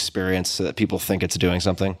subjective experience so that people think it's doing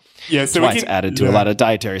something. Yeah, so it's added to a lot of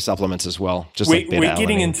dietary supplements as well. We're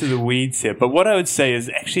getting into the weeds here, but what I would say is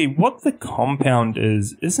actually what the compound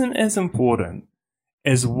isn't as important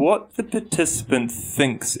as what the participant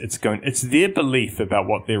thinks it's going. It's their belief about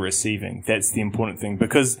what they're receiving. That's the important thing,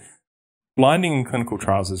 because blinding in clinical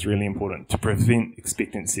trials is really important to prevent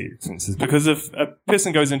expectancy experiences. Because if a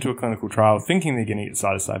person goes into a clinical trial thinking they're going to get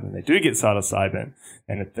psilocybin, they do get psilocybin,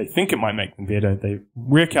 and if they think it might make them better, they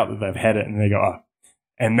work out that they've had it and they go,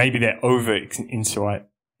 and maybe that over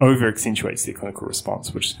accentuates their clinical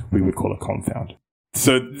response, which we would call a confound.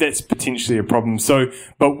 So that's potentially a problem.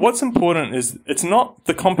 But what's important is it's not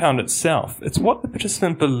the compound itself, it's what the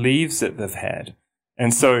participant believes that they've had.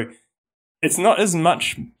 And so it's not as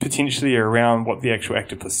much potentially around what the actual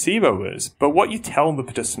active placebo is, but what you tell the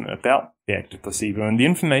participant about the active placebo and the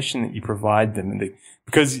information that you provide them.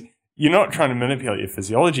 Because you're not trying to manipulate your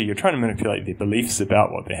physiology, you're trying to manipulate their beliefs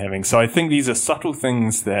about what they're having. So I think these are subtle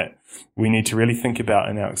things that we need to really think about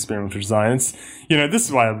in our experimental design. This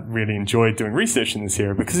is why I really enjoyed doing research in this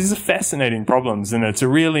area, because these are fascinating problems, and it's a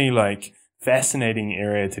really fascinating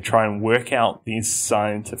area to try and work out these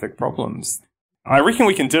scientific problems. I reckon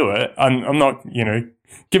we can do it. I'm not,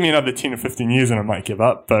 give me another 10 or 15 years and I might give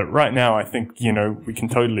up. But right now, I think, we can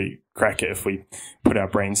totally crack it if we put our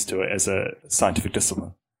brains to it as a scientific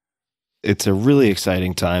discipline. it's a really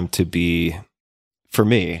exciting time to be, for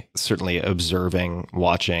me, certainly observing,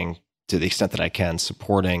 watching, to the extent that I can,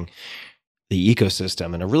 supporting the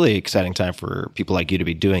ecosystem, and a really exciting time for people like you to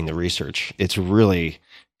be doing the research. It's really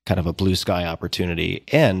kind of a blue sky opportunity,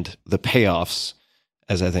 and the payoffs,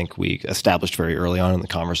 as I think we established very early on in the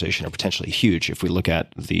conversation, are potentially huge if we look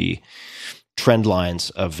at the trend lines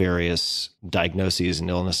of various diagnoses and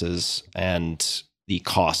illnesses and the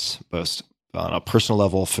costs, both on a personal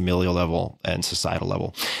level, familial level, and societal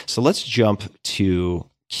level. So let's jump to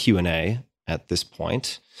Q&A at this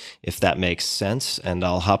point, if that makes sense. And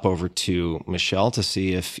I'll hop over to Michelle to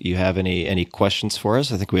see if you have any questions for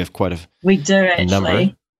us. I think we have quite we do actually.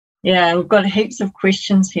 Number. Yeah, we've got heaps of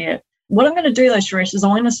questions here. What I'm going to do though, Suresh, is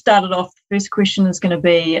I'm going to start it off. The first question is going to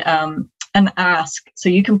be an ask. So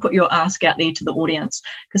you can put your ask out there to the audience,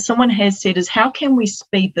 because someone has said is, how can we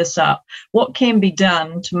speed this up? What can be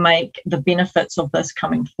done to make the benefits of this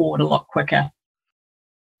coming forward a lot quicker?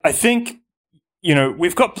 I think,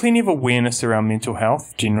 we've got plenty of awareness around mental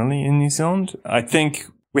health generally in New Zealand. I think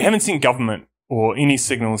we haven't seen government or any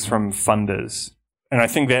signals from funders. And I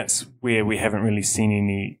think that's where we haven't really seen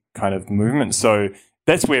any kind of movement. So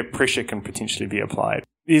that's where pressure can potentially be applied.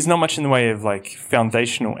 There's not much in the way of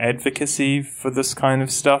foundational advocacy for this kind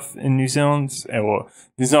of stuff in New Zealand, or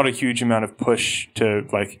there's not a huge amount of push to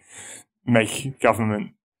make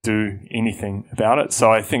government do anything about it.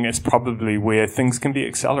 So I think it's probably where things can be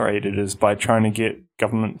accelerated, is by trying to get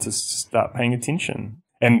government to start paying attention,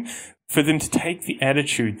 and for them to take the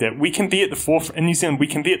attitude that we can be at the forefront in New Zealand. We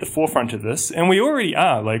can be at the forefront of this, and we already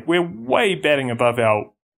are. We're way batting above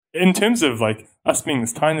in terms of us being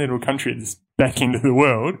this tiny little country at this back end of the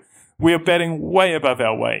world. We are batting way above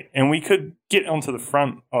our weight, and we could get onto the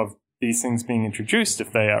front of these things being introduced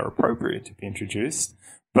if they are appropriate to be introduced.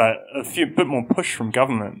 But a bit more push from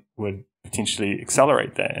government would potentially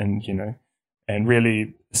accelerate that, and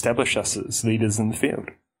really establish us as leaders in the field.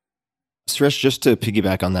 Suresh, just to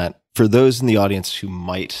piggyback on that, for those in the audience who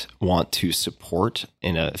might want to support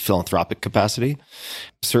in a philanthropic capacity,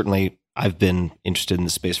 certainly I've been interested in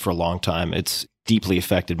this space for a long time. It's deeply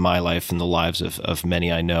affected my life and the lives of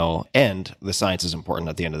many I know. And the science is important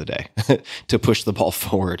at the end of the day to push the ball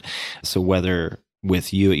forward. So whether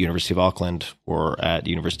with you at University of Auckland or at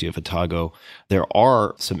University of Otago, there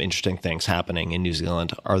are some interesting things happening in New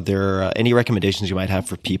Zealand. Are there any recommendations you might have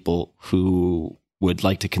for people who would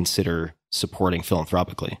like to consider supporting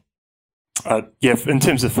philanthropically? In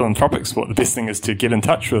terms of philanthropics, the best thing is to get in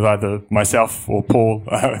touch with either myself or Paul.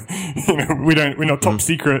 We're not top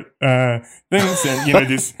secret things,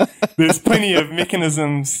 and there's plenty of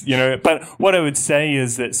mechanisms. But what I would say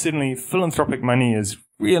is that certainly philanthropic money is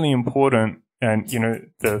really important, and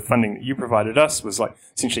the funding that you provided us was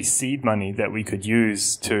essentially seed money that we could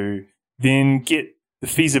use to then get the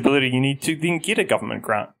feasibility you need to then get a government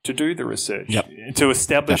grant to do the research, to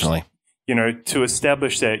establish. Definitely. To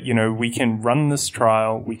establish that, we can run this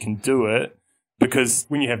trial, we can do it, because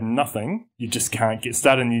when you have nothing, you just can't get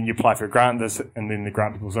started, and then you apply for a grant, and then the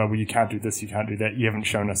grant people say, well, you can't do this, you can't do that, you haven't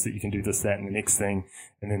shown us that you can do this, that, and the next thing,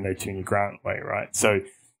 and then they turn your grant away, right? So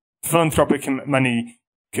philanthropic money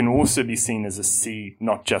can also be seen as a seed,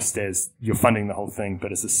 not just as you're funding the whole thing,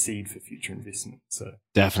 but as a seed for future investment. So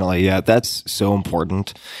definitely, yeah, that's so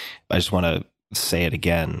important. I just want to say it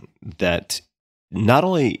again, that not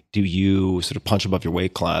only do you sort of punch above your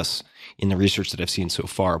weight class in the research that I've seen so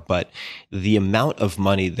far, but the amount of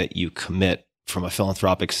money that you commit from a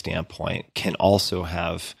philanthropic standpoint can also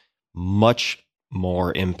have much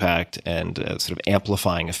more impact and sort of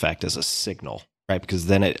amplifying effect as a signal, right? Because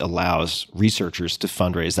then it allows researchers to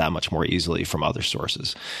fundraise that much more easily from other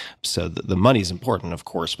sources. So the money is important, of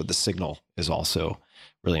course, but the signal is also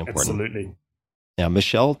really important. Absolutely. Now,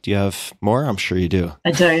 Michelle, do you have more? I'm sure you do.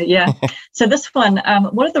 I do, yeah. So this one,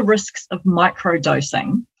 what are the risks of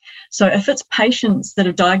microdosing? So if it's patients that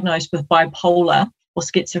are diagnosed with bipolar or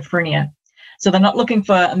schizophrenia, so they're not looking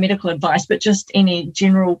for medical advice, but just any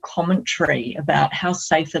general commentary about how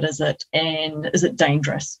safe it is, and is it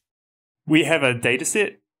dangerous? We have a data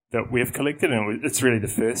set that we've collected, and it's really the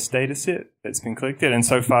first data set that's been collected. And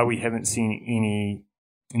so far, we haven't seen any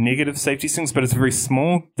negative safety things, but it's a very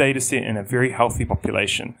small data set in a very healthy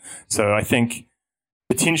population. So I think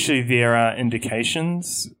potentially there are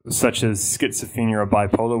indications such as schizophrenia or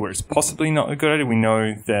bipolar where it's possibly not a good idea. We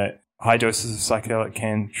know that high doses of psychedelic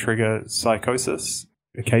can trigger psychosis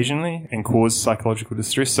occasionally and cause psychological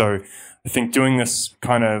distress. So I think doing this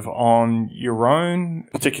kind of on your own,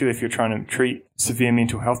 particularly if you're trying to treat severe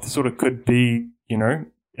mental health disorder, could be, you're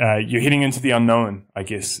heading into the unknown, I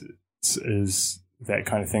guess, is that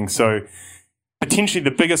kind of thing. So potentially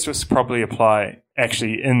the biggest risks probably apply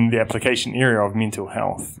actually in the application area of mental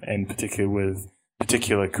health, and particularly with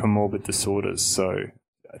particular comorbid disorders. So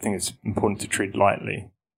I think it's important to tread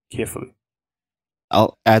lightly, carefully.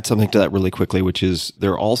 I'll add something to that really quickly, which is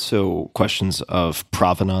there are also questions of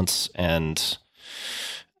provenance and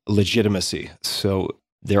legitimacy. So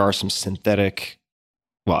there are some synthetic,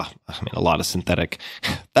 a lot of synthetic,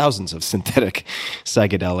 thousands of synthetic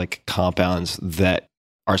psychedelic compounds that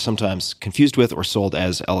are sometimes confused with or sold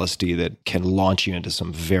as LSD that can launch you into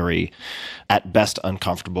some very, at best,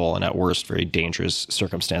 uncomfortable and at worst, very dangerous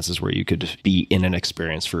circumstances where you could be in an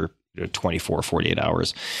experience for 24, 48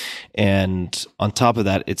 hours. And on top of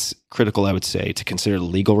that, it's critical, I would say, to consider the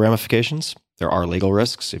legal ramifications. There are legal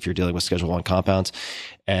risks if you're dealing with Schedule I compounds.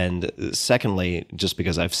 And secondly, just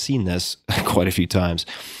because I've seen this quite a few times,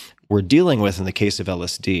 we're dealing with, in the case of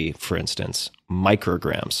LSD, for instance,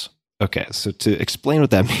 micrograms. Okay, so to explain what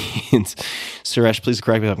that means, Suresh, please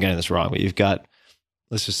correct me if I'm getting this wrong, but you've got,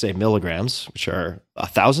 let's just say milligrams, which are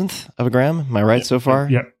 1,000th of a gram. Am I right so far?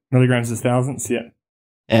 Yep. Milligrams is thousandths, yeah.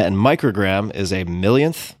 And microgram is a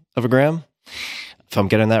millionth of a gram, if I'm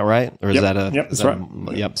getting that right? Or is that a... Yep, that's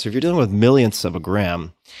right. Yep. So if you're dealing with millionths of a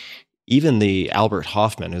gram, even the Albert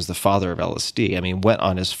Hofmann, who's the father of LSD, went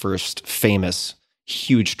on his first famous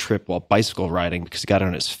huge trip while bicycle riding because he got it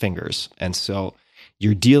on his fingers. And so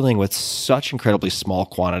you're dealing with such incredibly small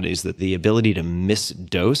quantities that the ability to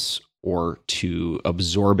misdose or to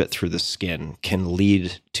absorb it through the skin can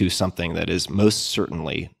lead to something that is most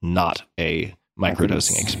certainly not a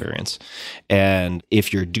microdosing experience. And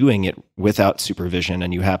if you're doing it without supervision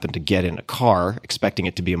and you happen to get in a car expecting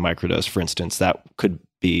it to be a microdose, for instance, that could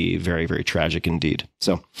be very, very tragic indeed.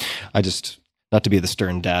 So I just, not to be the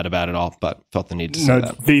stern dad about it all, but felt the need to say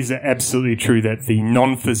that. These are absolutely true, that the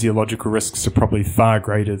non-physiological risks are probably far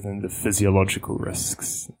greater than the physiological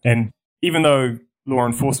risks. And even though law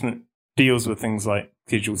enforcement deals with things like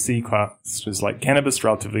Schedule C classes like cannabis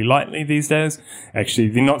relatively lightly these days, actually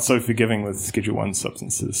they're not so forgiving with Schedule I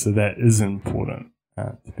substances. So that is important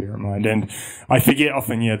to bear in mind. And I forget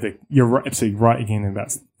often, that you're absolutely right again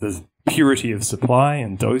about the purity of supply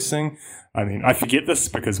and dosing. I forget this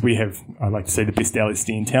because we have, I like to say, the best LSD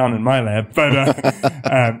in town in my lab.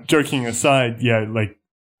 But joking aside, like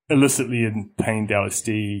illicitly obtained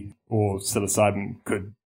LSD or psilocybin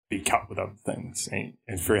could be cut with other things. And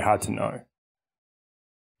it's very hard to know.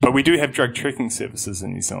 But we do have drug tracking services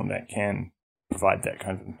in New Zealand that can provide that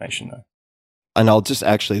kind of information, though. And I'll just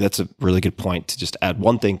actually, that's a really good point to just add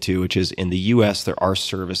one thing too, which is in the US, there are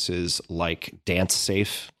services like Dance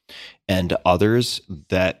Safe and others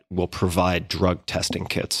that will provide drug testing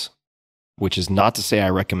kits, which is not to say I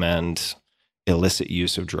recommend illicit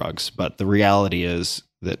use of drugs, but the reality is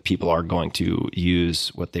that people are going to use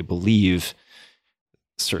what they believe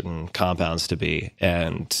certain compounds to be.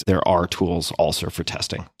 And there are tools also for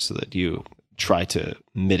testing so that you try to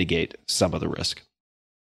mitigate some of the risk.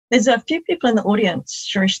 There's a few people in the audience,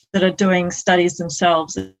 Suresh, that are doing studies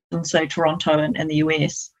themselves in, say, Toronto and the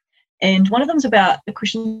US. And one of them's about the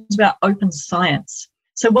questions about open science.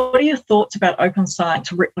 So what are your thoughts about open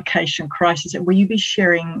science replication crisis? Will you be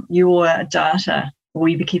sharing your data or will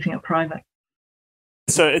you be keeping it private?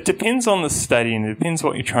 So it depends on the study and it depends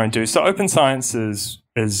what you're trying to do. So open science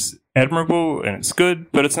is admirable and it's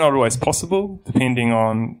good, but it's not always possible depending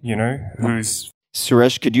on, who's...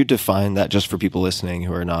 Suresh, could you define that just for people listening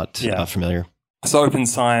who are not familiar? So open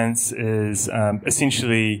science is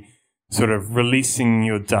essentially sort of releasing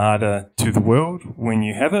your data to the world when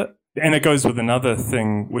you have it. And it goes with another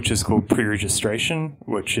thing, which is called pre-registration,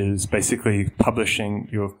 which is basically publishing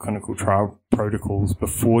your clinical trial protocols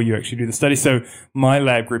before you actually do the study. So my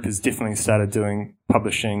lab group has definitely started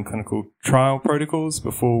publishing clinical trial protocols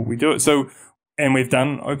before we do it. So, and we've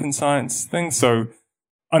done open science things. So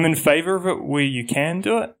I'm in favor of it where you can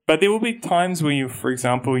do it, but there will be times where for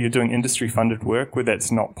example, you're doing industry funded work where that's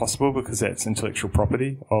not possible because that's intellectual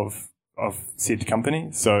property of said company.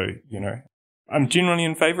 So, I'm generally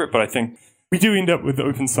in favor of it, but I think we do end up with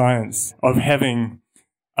open science of having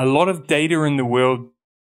a lot of data in the world,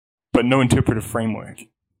 but no interpretive framework.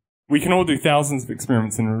 We can all do thousands of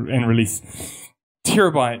experiments and release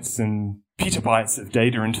terabytes and petabytes of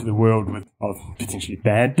data into the world of potentially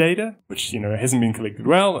bad data, which, hasn't been collected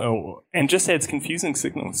well, and just adds confusing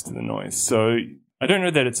signals to the noise. So I don't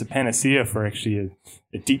know that it's a panacea for actually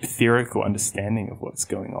a deep theoretical understanding of what's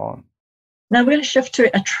going on. Now we're going to shift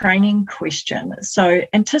to a training question. So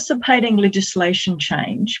anticipating legislation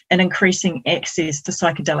change and increasing access to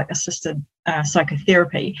psychedelic-assisted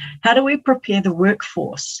psychotherapy, how do we prepare the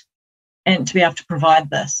workforce and to be able to provide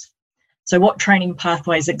this? So what training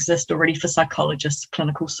pathways exist already for psychologists,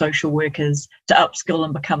 clinical social workers to upskill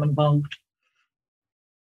and become involved?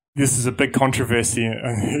 This is a big controversy.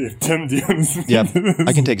 Tim, do you want to Yeah,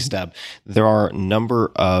 I can take a stab. There are a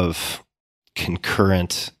number of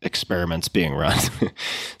concurrent experiments being run.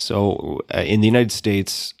 So in the United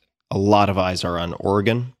States, a lot of eyes are on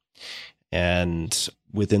Oregon. And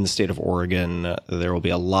within the state of Oregon, there will be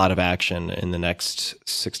a lot of action in the next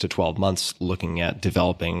 6 to 12 months looking at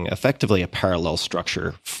developing effectively a parallel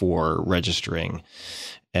structure for registering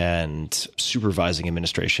and supervising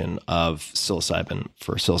administration of psilocybin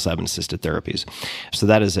for psilocybin-assisted therapies. So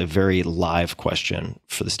that is a very live question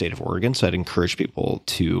for the state of Oregon. So I'd encourage people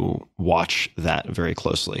to watch that very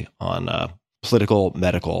closely on a political,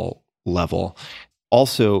 medical level.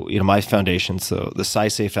 Also, my foundation, so the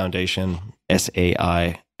SAISEI Foundation,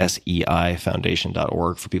 SAISEI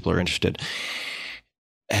Foundation.org for people who are interested,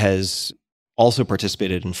 has also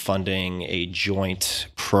participated in funding a joint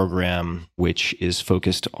program which is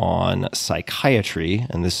focused on psychiatry,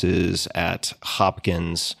 and this is at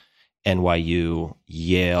Hopkins, NYU,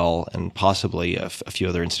 Yale, and possibly a few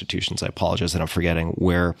other institutions. I apologize that I'm forgetting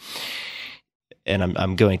where, and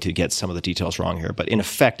I'm going to get some of the details wrong here, but in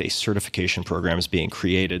effect, a certification program is being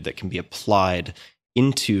created that can be applied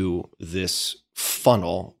into this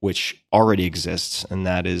funnel, which already exists, and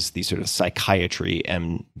that is the sort of psychiatry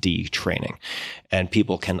MD training. And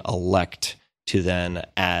people can elect to then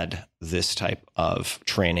add this type of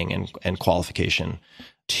training and qualification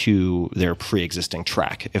to their pre-existing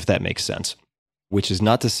track, if that makes sense. Which is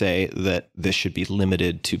not to say that this should be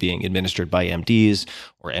limited to being administered by MDs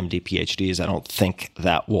or MD PhDs. I don't think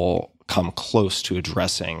that will come close to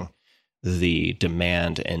addressing the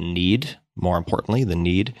demand and need, more importantly, the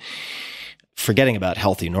need. Forgetting about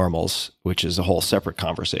healthy normals, which is a whole separate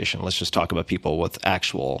conversation. Let's just talk about people with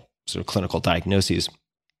actual sort of clinical diagnoses.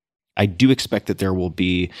 I do expect that there will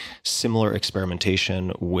be similar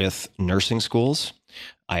experimentation with nursing schools.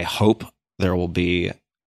 I hope there will be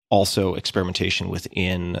also experimentation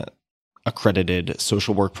within accredited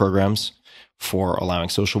social work programs for allowing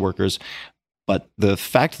social workers. But the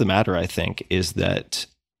fact of the matter, I think, is that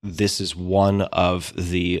this is one of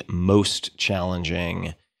the most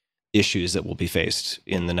challenging issues that will be faced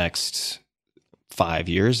in the next 5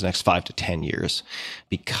 years, next 5 to 10 years,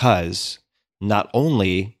 because not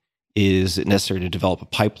only is it necessary to develop a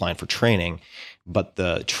pipeline for training, but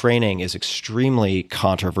the training is extremely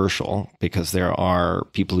controversial because there are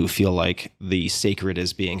people who feel like the sacred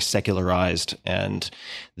is being secularized. And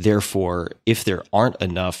therefore, if there aren't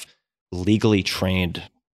enough legally trained,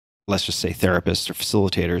 let's just say therapists or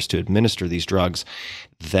facilitators to administer these drugs,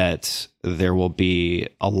 that there will be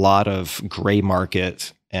a lot of gray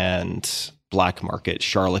market and black market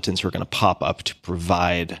charlatans who are going to pop up to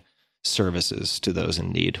provide services to those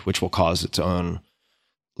in need, which will cause its own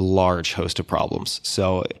large host of problems.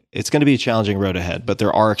 So it's going to be a challenging road ahead, but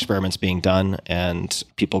there are experiments being done and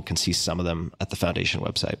people can see some of them at the Foundation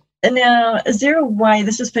website. And now, is there a way,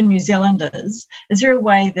 this is for New Zealanders, is there a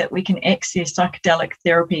way that we can access psychedelic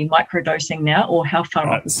therapy, microdosing now, or how far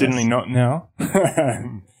off is certainly this? not now.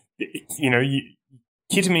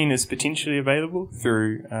 Ketamine is potentially available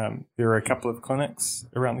through, there are a couple of clinics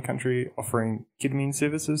around the country offering ketamine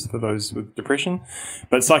services for those with depression.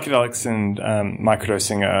 But psychedelics and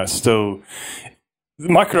microdosing are still,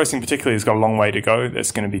 microdosing particularly has got a long way to go.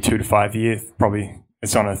 That's going to be 2 to 5 years, probably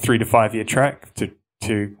it's on a 3 to 5 year track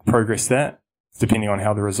to progress that, depending on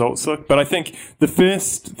how the results look. But I think the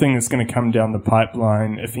first thing that's going to come down the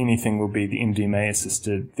pipeline, if anything, will be the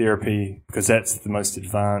MDMA-assisted therapy, because that's the most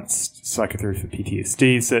advanced psychotherapy for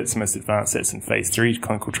PTSD. So that's the most advanced. That's in phase 3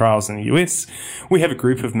 clinical trials in the US. We have a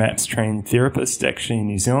group of MAPS-trained therapists actually in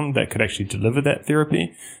New Zealand that could actually deliver that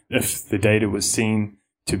therapy if the data was seen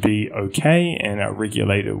to be okay and our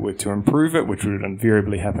regulator were to improve it, which would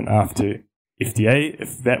invariably happen after FDA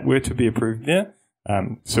if that were to be approved there.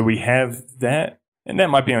 So we have that, and that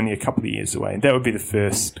might be only a couple of years away. That would be the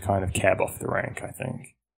first kind of cab off the rank, I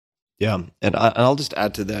think. Yeah, and I'll just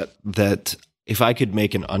add to that if I could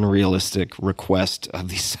make an unrealistic request of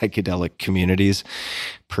these psychedelic communities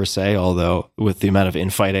per se, although with the amount of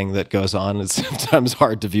infighting that goes on, it's sometimes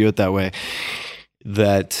hard to view it that way,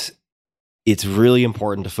 that it's really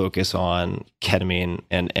important to focus on ketamine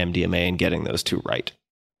and MDMA and getting those two right.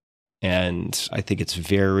 And I think it's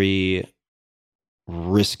very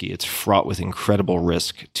risky. It's fraught with incredible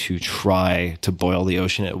risk to try to boil the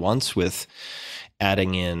ocean at once with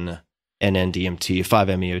adding in NN-DMT,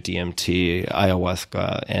 5-MeO-DMT,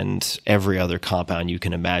 ayahuasca, and every other compound you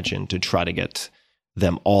can imagine to try to get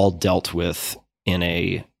them all dealt with in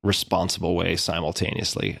a responsible way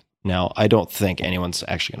simultaneously. Now, I don't think anyone's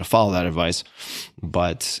actually going to follow that advice,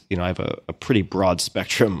 but I have a pretty broad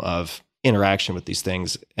spectrum of interaction with these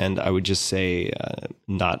things, and I would just say,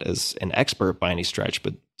 not as an expert by any stretch,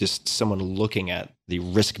 but just someone looking at the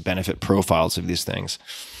risk-benefit profiles of these things.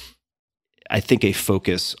 I think a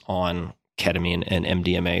focus on ketamine and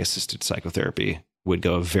MDMA-assisted psychotherapy would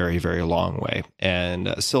go a very, very long way. And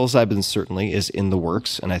psilocybin certainly is in the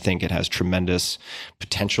works, and I think it has tremendous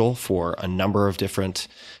potential for a number of different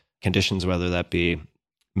conditions, whether that be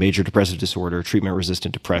major depressive disorder,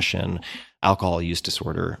 treatment-resistant depression, alcohol use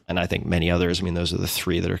disorder, and I think many others. I mean, those are the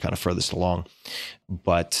three that are kind of furthest along.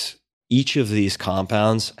 But each of these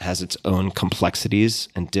compounds has its own complexities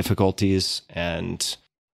and difficulties, and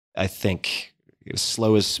I think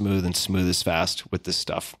slow is smooth and smooth is fast with this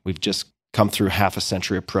stuff. We've just come through half a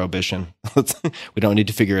century of prohibition. We don't need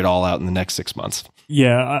to figure it all out in the next 6 months.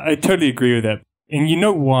 Yeah, I totally agree with that. And you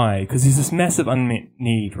know why? Because there's this massive unmet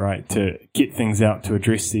need, right, to get things out, to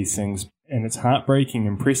address these things. And it's heartbreaking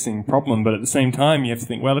and pressing problem. But at the same time, you have to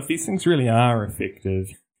think, well, if these things really are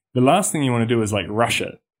effective, the last thing you want to do is like rush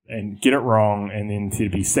it and get it wrong, and then to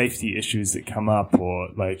be safety issues that come up, or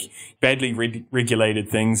like badly regulated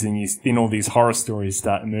things, and then all these horror stories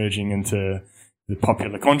start emerging into the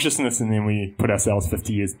popular consciousness, and then we put ourselves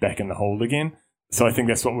 50 years back in the hole again. So I think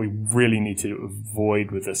that's what we really need to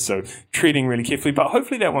avoid with this. So treating really carefully, but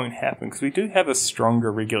hopefully that won't happen, because we do have a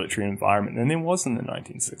stronger regulatory environment than there was in the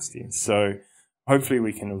 1960s. So hopefully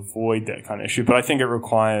we can avoid that kind of issue. But I think it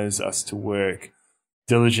requires us to work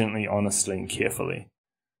diligently, honestly, and carefully.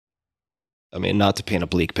 I mean, not to paint a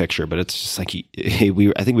bleak picture, but it's just like,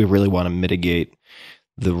 I think we really want to mitigate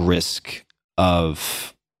the risk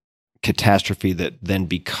of catastrophe that then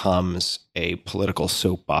becomes a political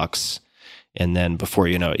soapbox. And then before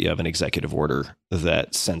you know it, you have an executive order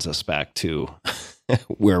that sends us back to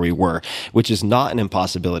where we were, which is not an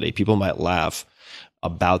impossibility. People might laugh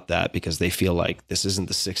about that because they feel like this isn't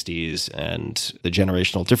the 60s and the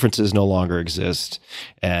generational differences no longer exist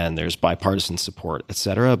and there's bipartisan support, et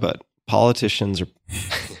cetera. But politicians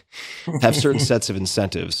have certain sets of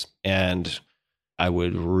incentives. And I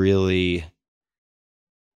would really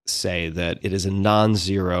say that it is a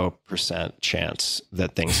non-0% chance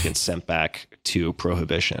that things get sent back to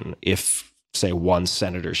prohibition if, say, one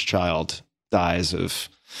senator's child dies of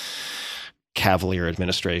cavalier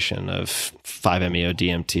administration of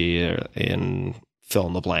 5-MeO-DMT in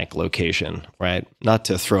fill-in-the-blank location, right? Not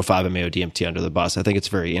to throw 5-MeO-DMT under the bus. I think it's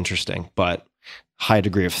very interesting, but high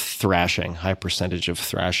degree of thrashing, high percentage of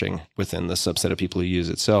thrashing within the subset of people who use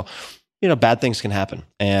it. So, bad things can happen,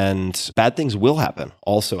 and bad things will happen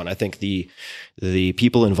also. And I think the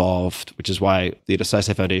people involved, which is why the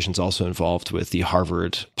Decisive Foundation is also involved with the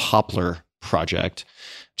Harvard Poplar Project,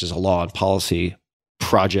 which is a law and policy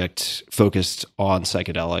project focused on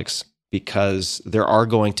psychedelics, because there are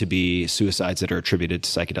going to be suicides that are attributed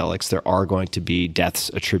to psychedelics. There are going to be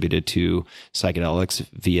deaths attributed to psychedelics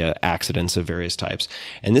via accidents of various types.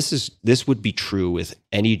 And this would be true with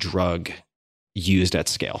any drug used at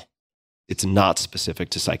scale. It's not specific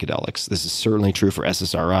to psychedelics. This is certainly true for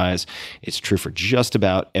SSRIs. It's true for just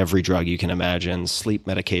about every drug you can imagine, sleep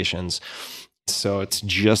medications. So it's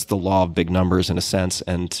just the law of big numbers in a sense.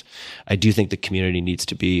 And I do think the community needs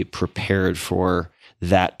to be prepared for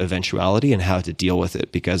that eventuality and how to deal with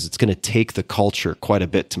it, because it's going to take the culture quite a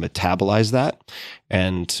bit to metabolize that.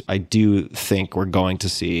 And I do think we're going to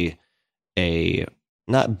see a,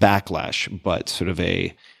 not backlash, but sort of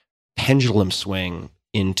a pendulum swing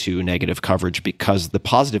into negative coverage, because the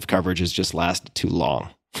positive coverage has just lasted too long.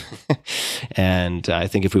 And I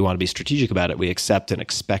think if we want to be strategic about it, we accept and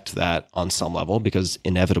expect that on some level, because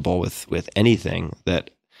inevitable with anything that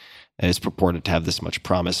is purported to have this much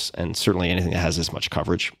promise, and certainly anything that has this much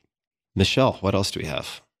coverage. Michelle, what else do we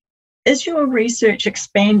have? Is your research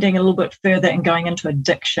expanding a little bit further and going into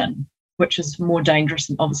addiction, which is more dangerous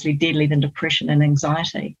and obviously deadly than depression and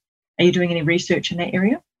anxiety? Are you doing any research in that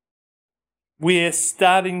area? We're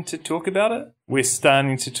starting to talk about it. We're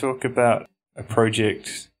starting to talk about a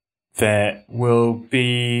project that will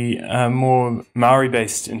be a more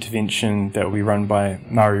Maori-based intervention that will be run by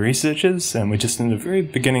Maori researchers. And we're just in the very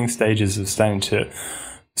beginning stages of starting to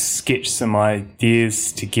sketch some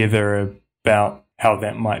ideas together about how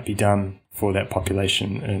that might be done for that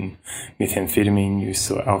population in methamphetamine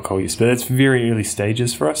use or alcohol use. But it's very early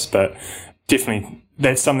stages for us, but definitely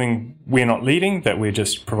that's something we're not leading, that we're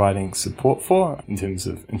just providing support for in terms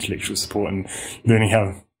of intellectual support and learning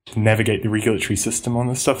how to navigate the regulatory system on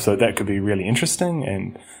this stuff. So that could be really interesting.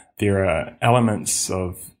 And there are elements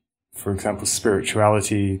of, for example,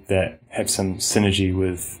 spirituality that have some synergy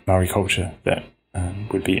with Maori culture that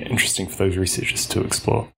would be interesting for those researchers to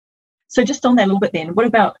explore. So just on that a little bit then, what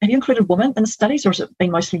about, have you included women in the studies, or has it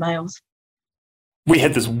been mostly males? We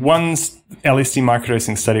had this one LSD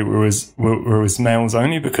microdosing study where it was males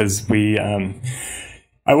only, because we,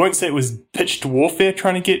 I won't say it was pitched warfare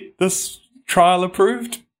trying to get this trial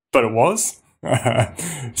approved, but it was.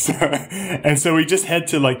 So we just had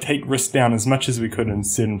to take risk down as much as we could in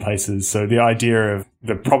certain places. So the idea of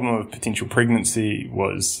the problem of potential pregnancy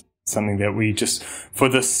was something that we just, for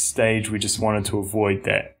this stage, we just wanted to avoid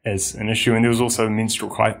that as an issue. And there was also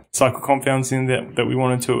menstrual cycle compounds in that we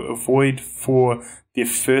wanted to avoid for their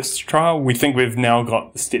first trial. We think we've now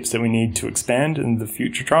got the steps that we need to expand in the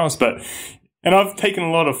future trials, and I've taken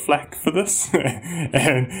a lot of flack for this,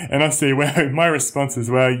 and I say, well, my response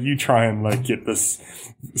is, well, you try and get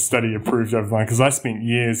this study approved over mine, because I spent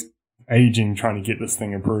years aging trying to get this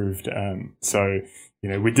thing approved. So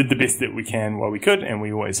we did the best that we can while we could, and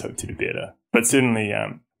we always hope to do better. But certainly,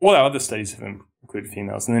 all our other studies have included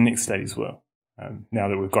females, and the next studies will. Now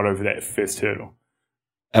that we've got over that first hurdle.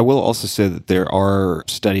 I will also say that there are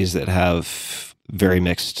studies that have very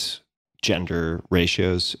mixed gender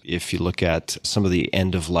ratios. If you look at some of the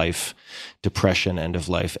end-of-life depression,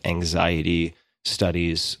 end-of-life anxiety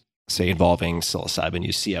studies, say involving psilocybin,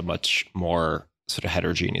 you see a much more sort of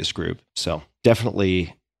heterogeneous group. So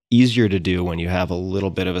definitely easier to do when you have a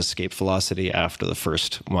little bit of escape velocity after the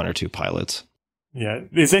first one or two pilots. Yeah,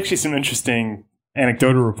 there's actually some interesting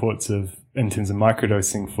anecdotal reports in terms of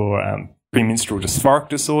microdosing for premenstrual dysphoric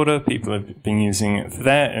disorder. People have been using it for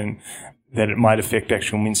that, and that it might affect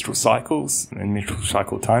actual menstrual cycles and menstrual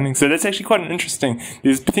cycle timing. So that's actually quite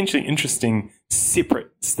there's potentially interesting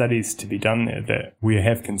separate studies to be done there that we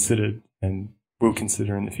have considered and will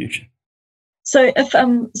consider in the future. So if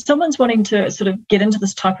someone's wanting to sort of get into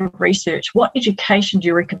this type of research, what education do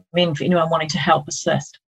you recommend for anyone wanting to help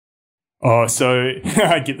assist? Oh, so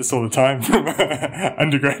I get this all the time from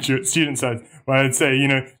undergraduate students. I'd say,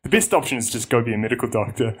 the best option is just go be a medical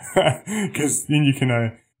doctor, because then you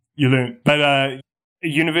can you learn. But a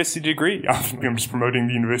university degree, I'm just promoting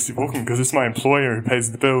the University of Auckland because it's my employer who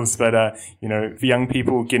pays the bills. But for young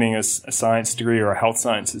people getting a science degree or a health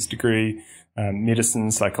sciences degree, medicine,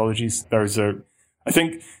 psychologies, those are, I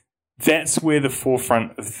think that's where the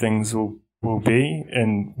forefront of things will be,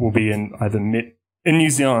 and will be in either in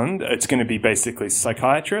New Zealand, it's going to be basically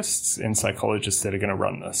psychiatrists and psychologists that are going to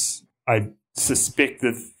run this. I suspect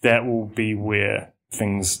that will be where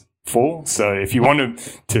things fall. So if you wanted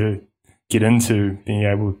to get into being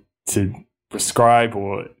able to prescribe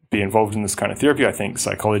or be involved in this kind of therapy, I think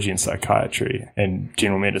psychology and psychiatry and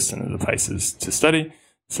general medicine are the places to study,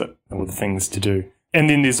 so all the things to do. And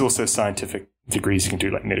then there's also scientific degrees you can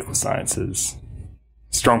do, like medical sciences.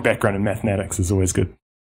 Strong background in mathematics is always good.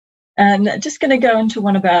 And just going to go into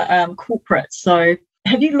one about corporates. So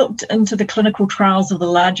have you looked into the clinical trials of the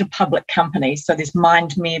larger public companies? So there's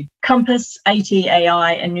MindMed, Compass,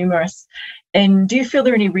 AT&AI, and numerous. And do you feel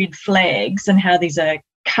there are any red flags in how these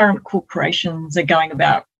current corporations are going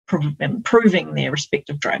about improving their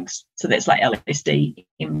respective drugs? So that's like LSD,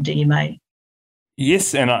 MDMA.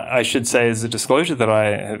 Yes, and I should say as a disclosure that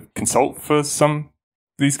I consult for some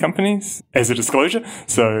these companies as a disclosure,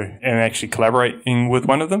 and actually collaborating with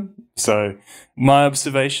one of them. So my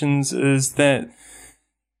observations is that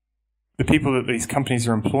the people that these companies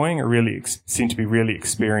are employing are really seem to be really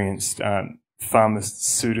experienced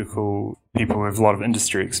pharmaceutical people who have a lot of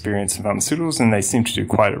industry experience in pharmaceuticals, and they seem to do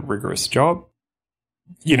quite a rigorous job.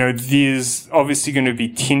 There's obviously going to be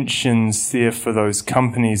tensions there for those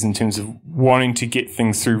companies in terms of wanting to get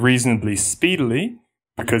things through reasonably speedily,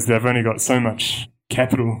 because they've only got so much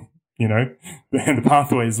capital, and the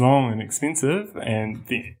pathway is long and expensive, and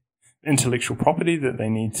the intellectual property that they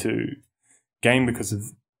need to gain because of,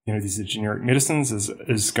 these are generic medicines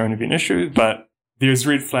is going to be an issue. But there's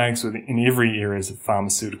red flags in every areas of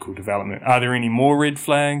pharmaceutical development. Are there any more red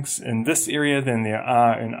flags in this area than there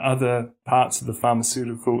are in other parts of the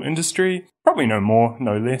pharmaceutical industry? Probably no more,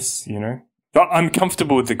 no less, But I'm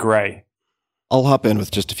comfortable with the grey. I'll hop in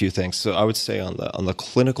with just a few things. So I would say on the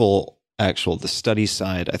clinical the study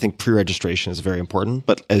side, I think pre-registration is very important.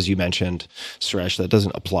 But as you mentioned, Suresh, that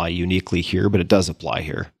doesn't apply uniquely here, but it does apply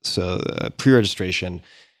here. So pre-registration,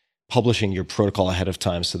 publishing your protocol ahead of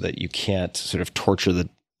time so that you can't sort of torture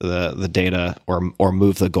the data or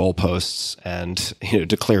move the goalposts and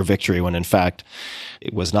declare victory when in fact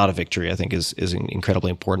it was not a victory, I think is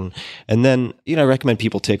incredibly important. And then I recommend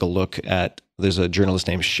people take a look at, there's a journalist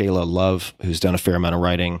named Shayla Love who's done a fair amount of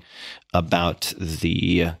writing about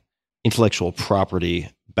the intellectual property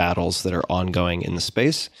battles that are ongoing in the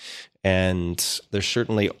space. And there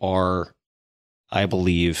certainly are, I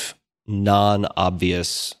believe,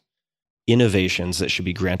 non-obvious innovations that should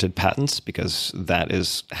be granted patents, because that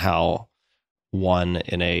is how one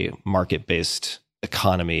in a market-based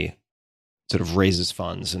economy sort of raises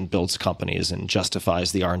funds and builds companies and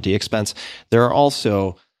justifies the R&D expense. There are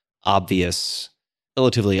also obvious,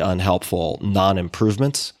 relatively unhelpful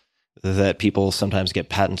non-improvements that people sometimes get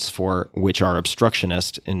patents for, which are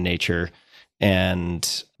obstructionist in nature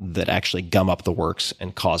and that actually gum up the works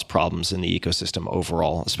and cause problems in the ecosystem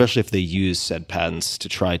overall, especially if they use said patents to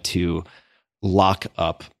try to lock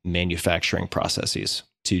up manufacturing processes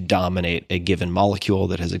to dominate a given molecule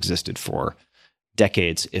that has existed for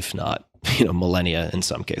decades, if not, millennia in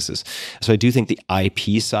some cases. So I do think the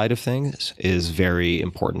IP side of things is very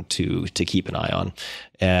important to keep an eye on.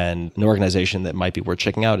 And an organization that might be worth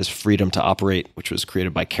checking out is Freedom to Operate, which was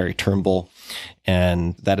created by Carrie Turnbull.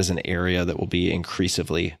 And that is an area that will be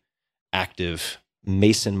increasingly active.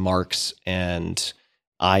 Mason Marks and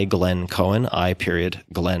Glenn Cohen,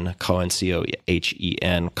 Glenn Cohen, Cohen,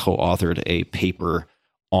 co-authored a paper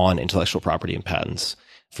on intellectual property and patents.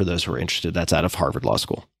 For those who are interested, that's out of Harvard Law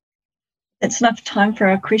School. It's enough time for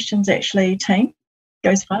our questions, actually, team.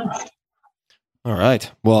 Goes fast. All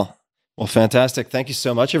right. Well, fantastic. Thank you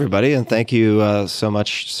so much, everybody. And thank you so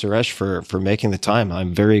much, Suresh, for making the time.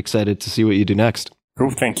 I'm very excited to see what you do next. Cool.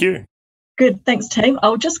 Thank you. Good. Thanks, team.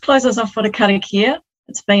 I'll just close us off with a karakia.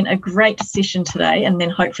 It's been a great session today, and then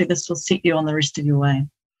hopefully this will set you on the rest of your way.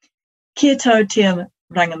 Kia tau te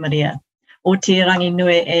rangamaria. O te rangi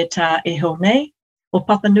nui e tā e ho nei. O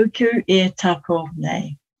papanuku e tāko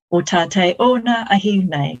nei. O tātei ona ahi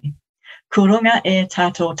nei. Kurunga e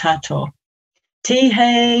tāto.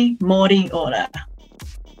 Tihei mori ora.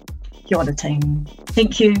 Kia ora, team.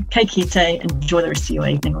 Thank you. Kei kite. Enjoy the rest of your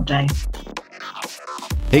evening or day.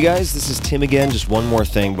 Hey guys, this is Tim again. Just one more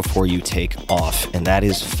thing before you take off, and that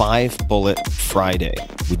is 5 Bullet Friday.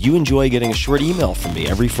 Would you enjoy getting a short email from me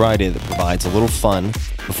every Friday that provides a little fun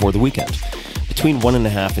before the weekend? Between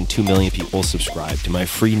 1.5 and 2 million people subscribe to my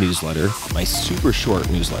free newsletter, my super short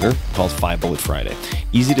newsletter called 5 Bullet Friday.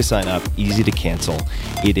 Easy to sign up, easy to cancel.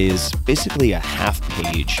 It is basically a half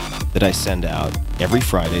page that I send out every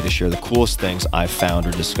Friday to share the coolest things I've found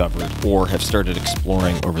or discovered or have started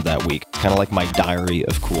exploring over that week. It's kind of like my diary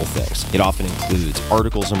of cool things. It often includes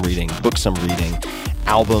articles I'm reading, books I'm reading,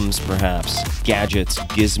 albums perhaps, gadgets,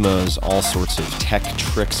 gizmos, all sorts of tech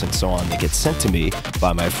tricks and so on that get sent to me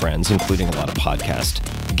by my friends, including a lot of podcast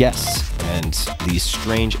guests. And these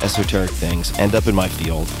strange esoteric things end up in my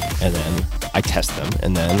field, and then I test them,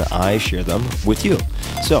 and then I share them with you.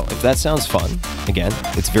 So if that sounds fun, again,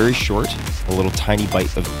 it's very short, a little tiny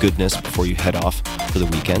bite of goodness before you head off for the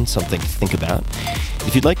weekend, something to think about.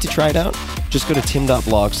 If you'd like to try it out, just go to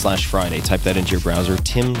tim.blog/Friday. Type that into your browser,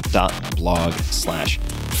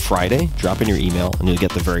 tim.blog/Friday. Drop in your email, and you'll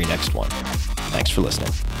get the very next one. Thanks for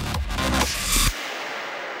listening.